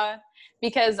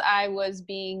because I was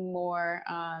being more,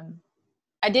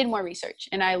 I did more research,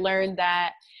 and I learned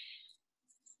that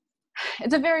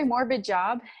it's a very morbid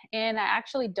job, and I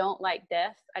actually don't like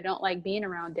death. I don't like being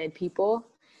around dead people.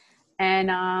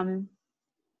 And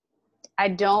I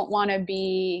don't want to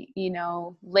be, you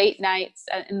know, late nights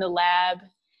in the lab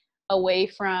away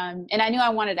from, and I knew I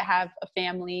wanted to have a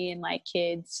family and like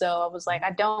kids. So I was like,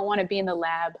 I don't want to be in the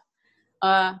lab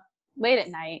late at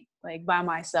night, like by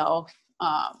myself.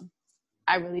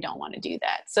 I really don't want to do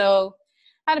that. So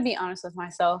I had to be honest with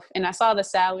myself. And I saw the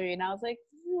salary and I was like,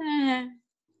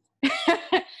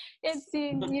 it's,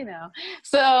 you know.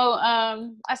 So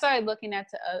I started looking at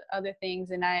other things,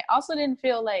 and I also didn't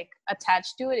feel like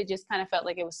attached to it. It just kind of felt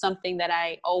like it was something that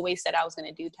I always said I was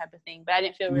going to do type of thing, but I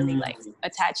didn't feel really like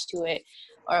attached to it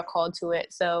or called to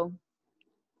it. So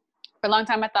for a long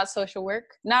time, I thought social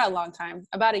work, not a long time,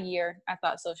 about a year, I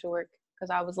thought social work,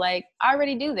 because I was like, I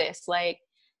already do this. Like,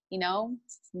 you know,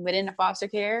 within a foster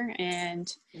care,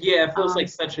 and yeah, it feels like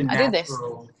such a natural. I did this.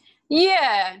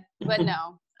 Yeah, but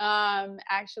no.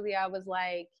 Actually, I was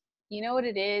like, you know what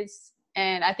it is?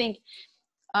 And I think,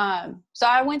 so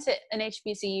I went to an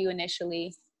HBCU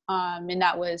initially, and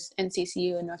that was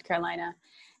NCCU in North Carolina.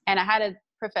 And I had a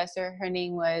professor, her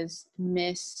name was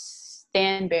Miss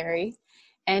Stanberry,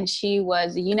 and she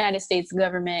was a United States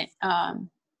government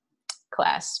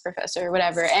class professor,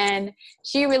 whatever. And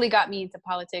she really got me into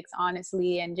politics,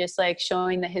 honestly, and just like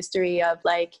showing the history of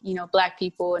like, you know, Black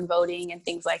people and voting and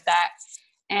things like that.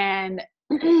 And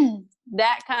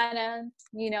that kind of,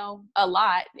 you know, a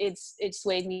lot, it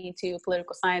swayed me to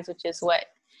political science, which is what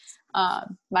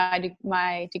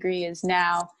my degree is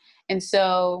now. And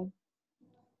so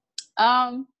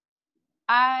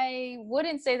I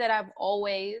wouldn't say that I've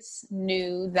always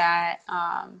knew that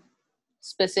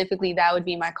specifically that would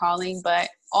be my calling, but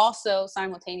also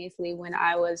simultaneously when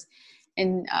I was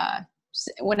 7,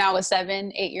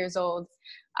 8 years old,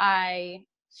 I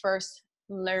first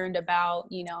learned about,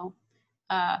 you know,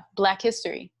 Black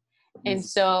history. And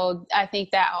so I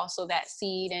think that also that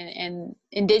seed and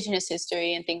indigenous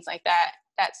history and things like that,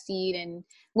 that seed, and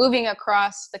moving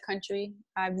across the country,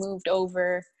 I moved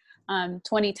over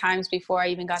 20 times before I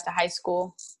even got to high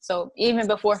school. So even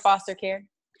before foster care.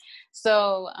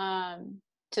 So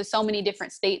to so many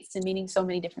different states and meeting so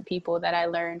many different people that I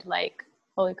learned like,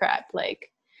 holy crap,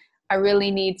 like I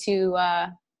really need to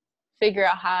figure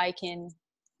out how I can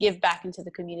give back into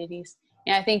the communities.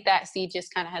 And I think that seed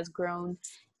just kind of has grown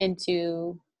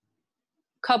into,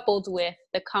 coupled with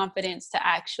the confidence to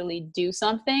actually do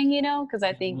something, you know, because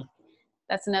I think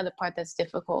that's another part that's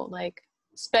difficult. Like,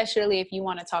 especially if you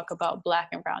want to talk about Black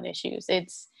and brown issues,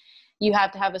 you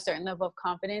have to have a certain level of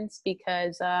confidence,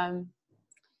 because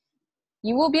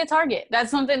you will be a target. That's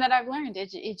something that I've learned.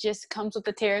 It just comes with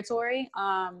the territory,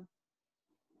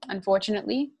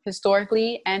 unfortunately,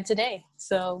 historically, and today.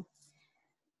 So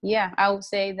yeah, I would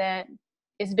say that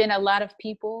it's been a lot of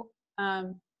people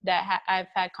that I've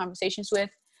had conversations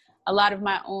with, a lot of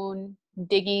my own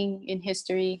digging in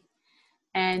history,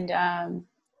 and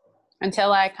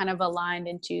until I kind of aligned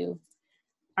into,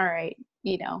 all right,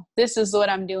 you know, this is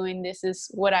what I'm doing. This is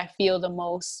what I feel the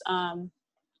most. And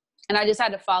I just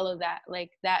had to follow that,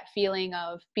 like that feeling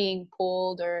of being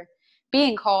pulled or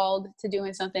being called to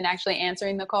doing something, actually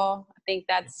answering the call. I think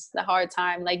that's the hard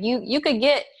time. Like you could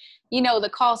get, you know, the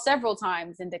call several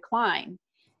times and decline.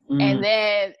 And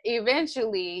then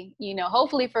eventually, you know,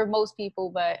 hopefully for most people,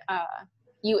 but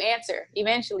you answer.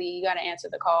 Eventually you got to answer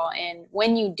the call. And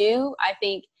when you do, I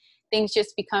think things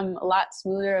just become a lot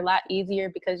smoother, a lot easier,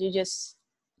 because you're just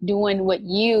doing what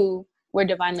you were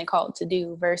divinely called to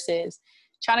do, versus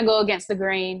trying to go against the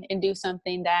grain and do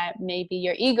something that maybe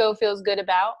your ego feels good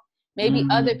about, maybe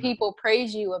other people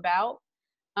praise you about,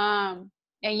 and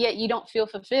yet you don't feel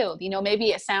fulfilled. You know,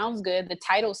 maybe it sounds good, the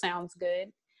title sounds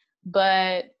good,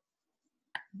 but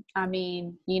I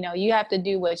mean, you know, you have to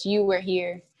do what you were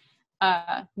here,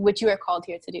 what you are called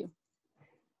here to do.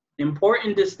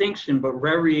 Important distinction, but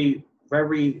very,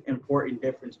 very important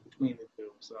difference between the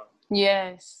two. So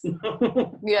yes.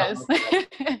 Yes.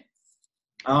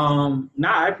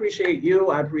 I appreciate you.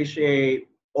 I appreciate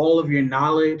all of your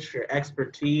knowledge, your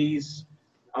expertise,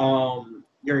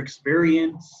 your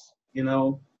experience, you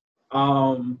know.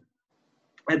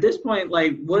 At this point,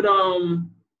 like what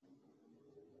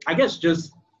I guess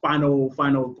just final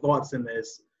thoughts in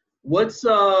this. What's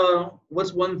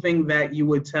one thing that you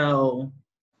would tell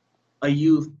a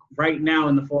youth right now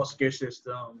in the foster care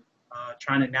system,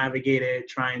 trying to navigate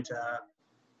it,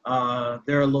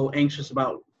 they're a little anxious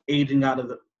about aging out of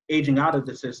the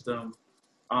system,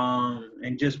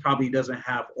 and just probably doesn't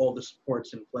have all the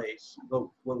supports in place?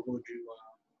 What would you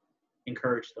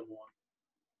encourage them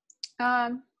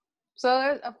on?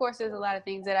 So of course there's a lot of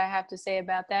things that I have to say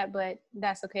about that, but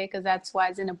that's okay, because that's why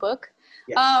it's in a book.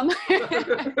 Yes.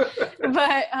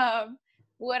 But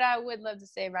what I would love to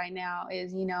say right now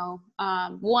is, you know,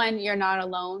 one, you're not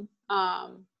alone.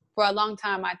 For a long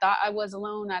time, I thought I was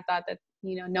alone. I thought that,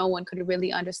 no one could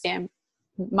really understand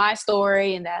my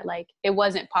story, and that like it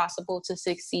wasn't possible to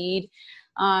succeed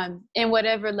in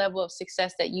whatever level of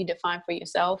success that you define for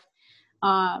yourself.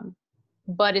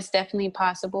 But it's definitely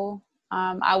possible.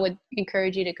 I would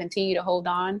encourage you to continue to hold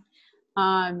on,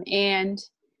 and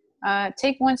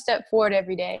take one step forward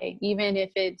every day, even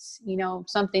if it's,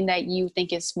 something that you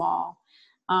think is small.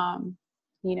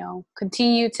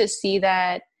 Continue to see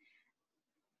that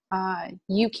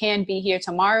you can be here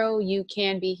tomorrow. You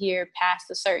can be here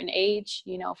past a certain age.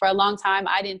 For a long time,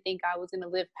 I didn't think I was going to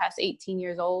live past 18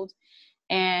 years old.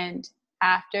 And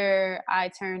after I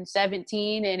turned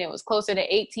 17 and it was closer to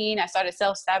 18, I started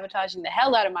self-sabotaging the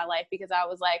hell out of my life, because I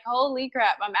was like, holy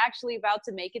crap, I'm actually about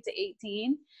to make it to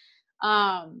 18.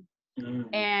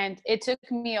 And it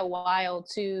took me a while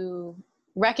to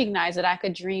recognize that I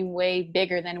could dream way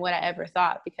bigger than what I ever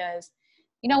thought, because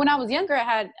when I was younger,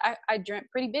 I dreamt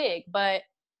pretty big, but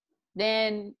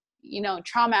then,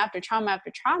 trauma after trauma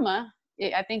after trauma,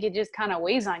 I think it just kind of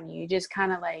weighs on you. You just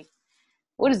kind of like,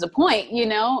 what is the point?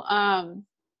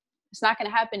 It's not going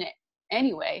to happen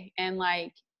anyway. And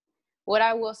like, what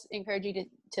I will encourage you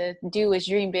to do is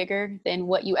dream bigger than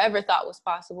what you ever thought was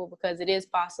possible, because it is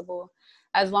possible,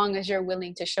 as long as you're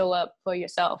willing to show up for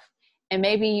yourself. And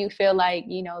maybe you feel like,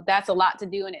 that's a lot to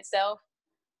do in itself,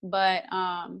 but,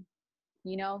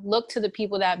 look to the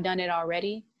people that have done it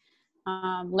already.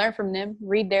 Learn from them,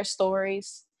 read their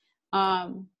stories.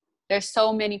 There's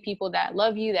so many people that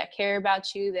love you, that care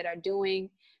about you, that are doing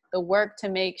the work to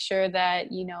make sure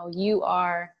that, you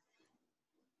are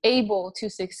able to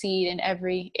succeed in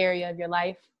every area of your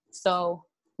life. So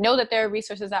know that there are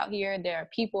resources out here. There are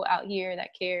people out here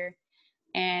that care,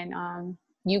 and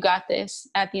you got this.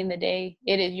 At the end of the day,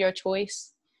 it is your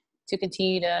choice to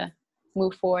continue to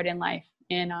move forward in life,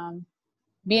 and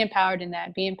be empowered in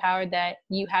that. Be empowered that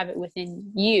you have it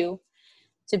within you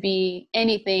to be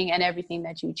anything and everything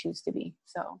that you choose to be.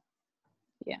 So,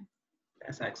 yeah.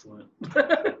 That's excellent.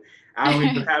 I don't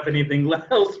even have anything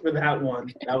else for that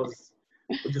one. We're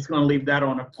just gonna leave that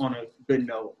on a good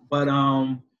note. But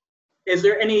is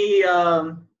there any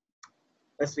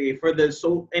let's see, for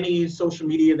any social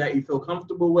media that you feel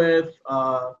comfortable with,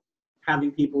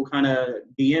 having people kind of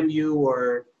DM you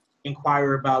or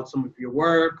inquire about some of your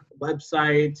work,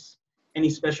 websites, any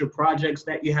special projects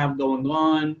that you have going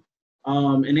on,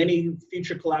 and any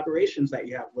future collaborations that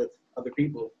you have with other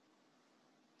people?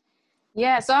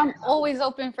 Yeah, so I'm always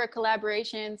open for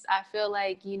collaborations. I feel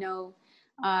like,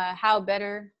 how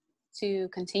better to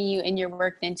continue in your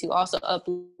work than to also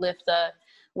uplift the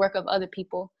work of other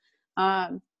people.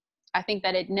 I think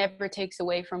that it never takes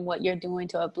away from what you're doing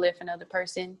to uplift another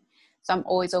person. So I'm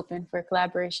always open for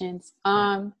collaborations.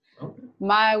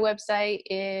 My website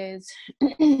is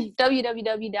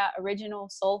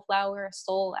www.originalsoulflower,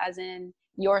 soul as in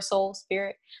your soul,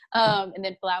 spirit, and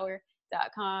then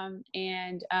flower.com,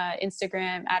 and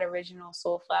Instagram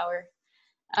 @originalsoulflower.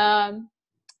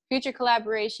 Future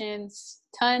collaborations,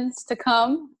 tons to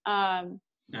come.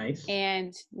 Nice.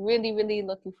 And really, really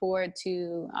looking forward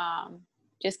to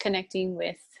just connecting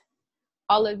with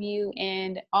all of you.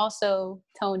 And also,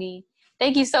 Tony,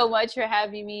 thank you so much for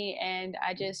having me. And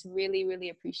I just really, really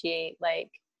appreciate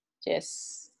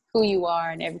just who you are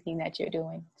and everything that you're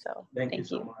doing. So thank you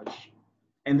so much.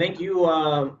 And thank you.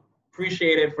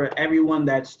 Appreciate it for everyone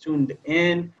that's tuned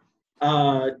in.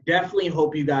 Definitely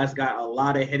hope you guys got a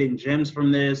lot of hidden gems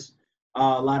from this,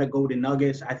 a lot of golden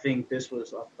nuggets. I think this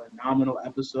was a phenomenal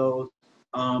episode.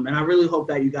 And I really hope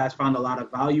that you guys found a lot of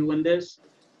value in this.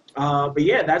 But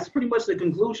yeah, that's pretty much the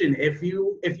conclusion. If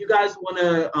you guys want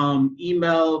to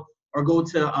email or go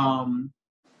to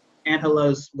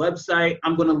Angela's website,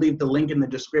 I'm going to leave the link in the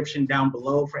description down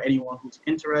below for anyone who's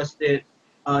interested.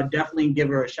 Definitely give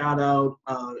her a shout out,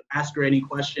 ask her any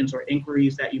questions or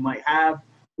inquiries that you might have,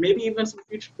 maybe even some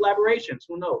future collaborations,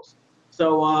 who knows.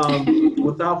 So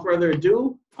without further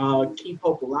ado, keep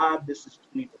hope alive. This is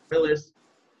Tony Phyllis.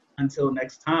 Until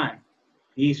next time,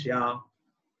 peace, y'all.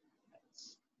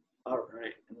 All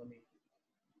right.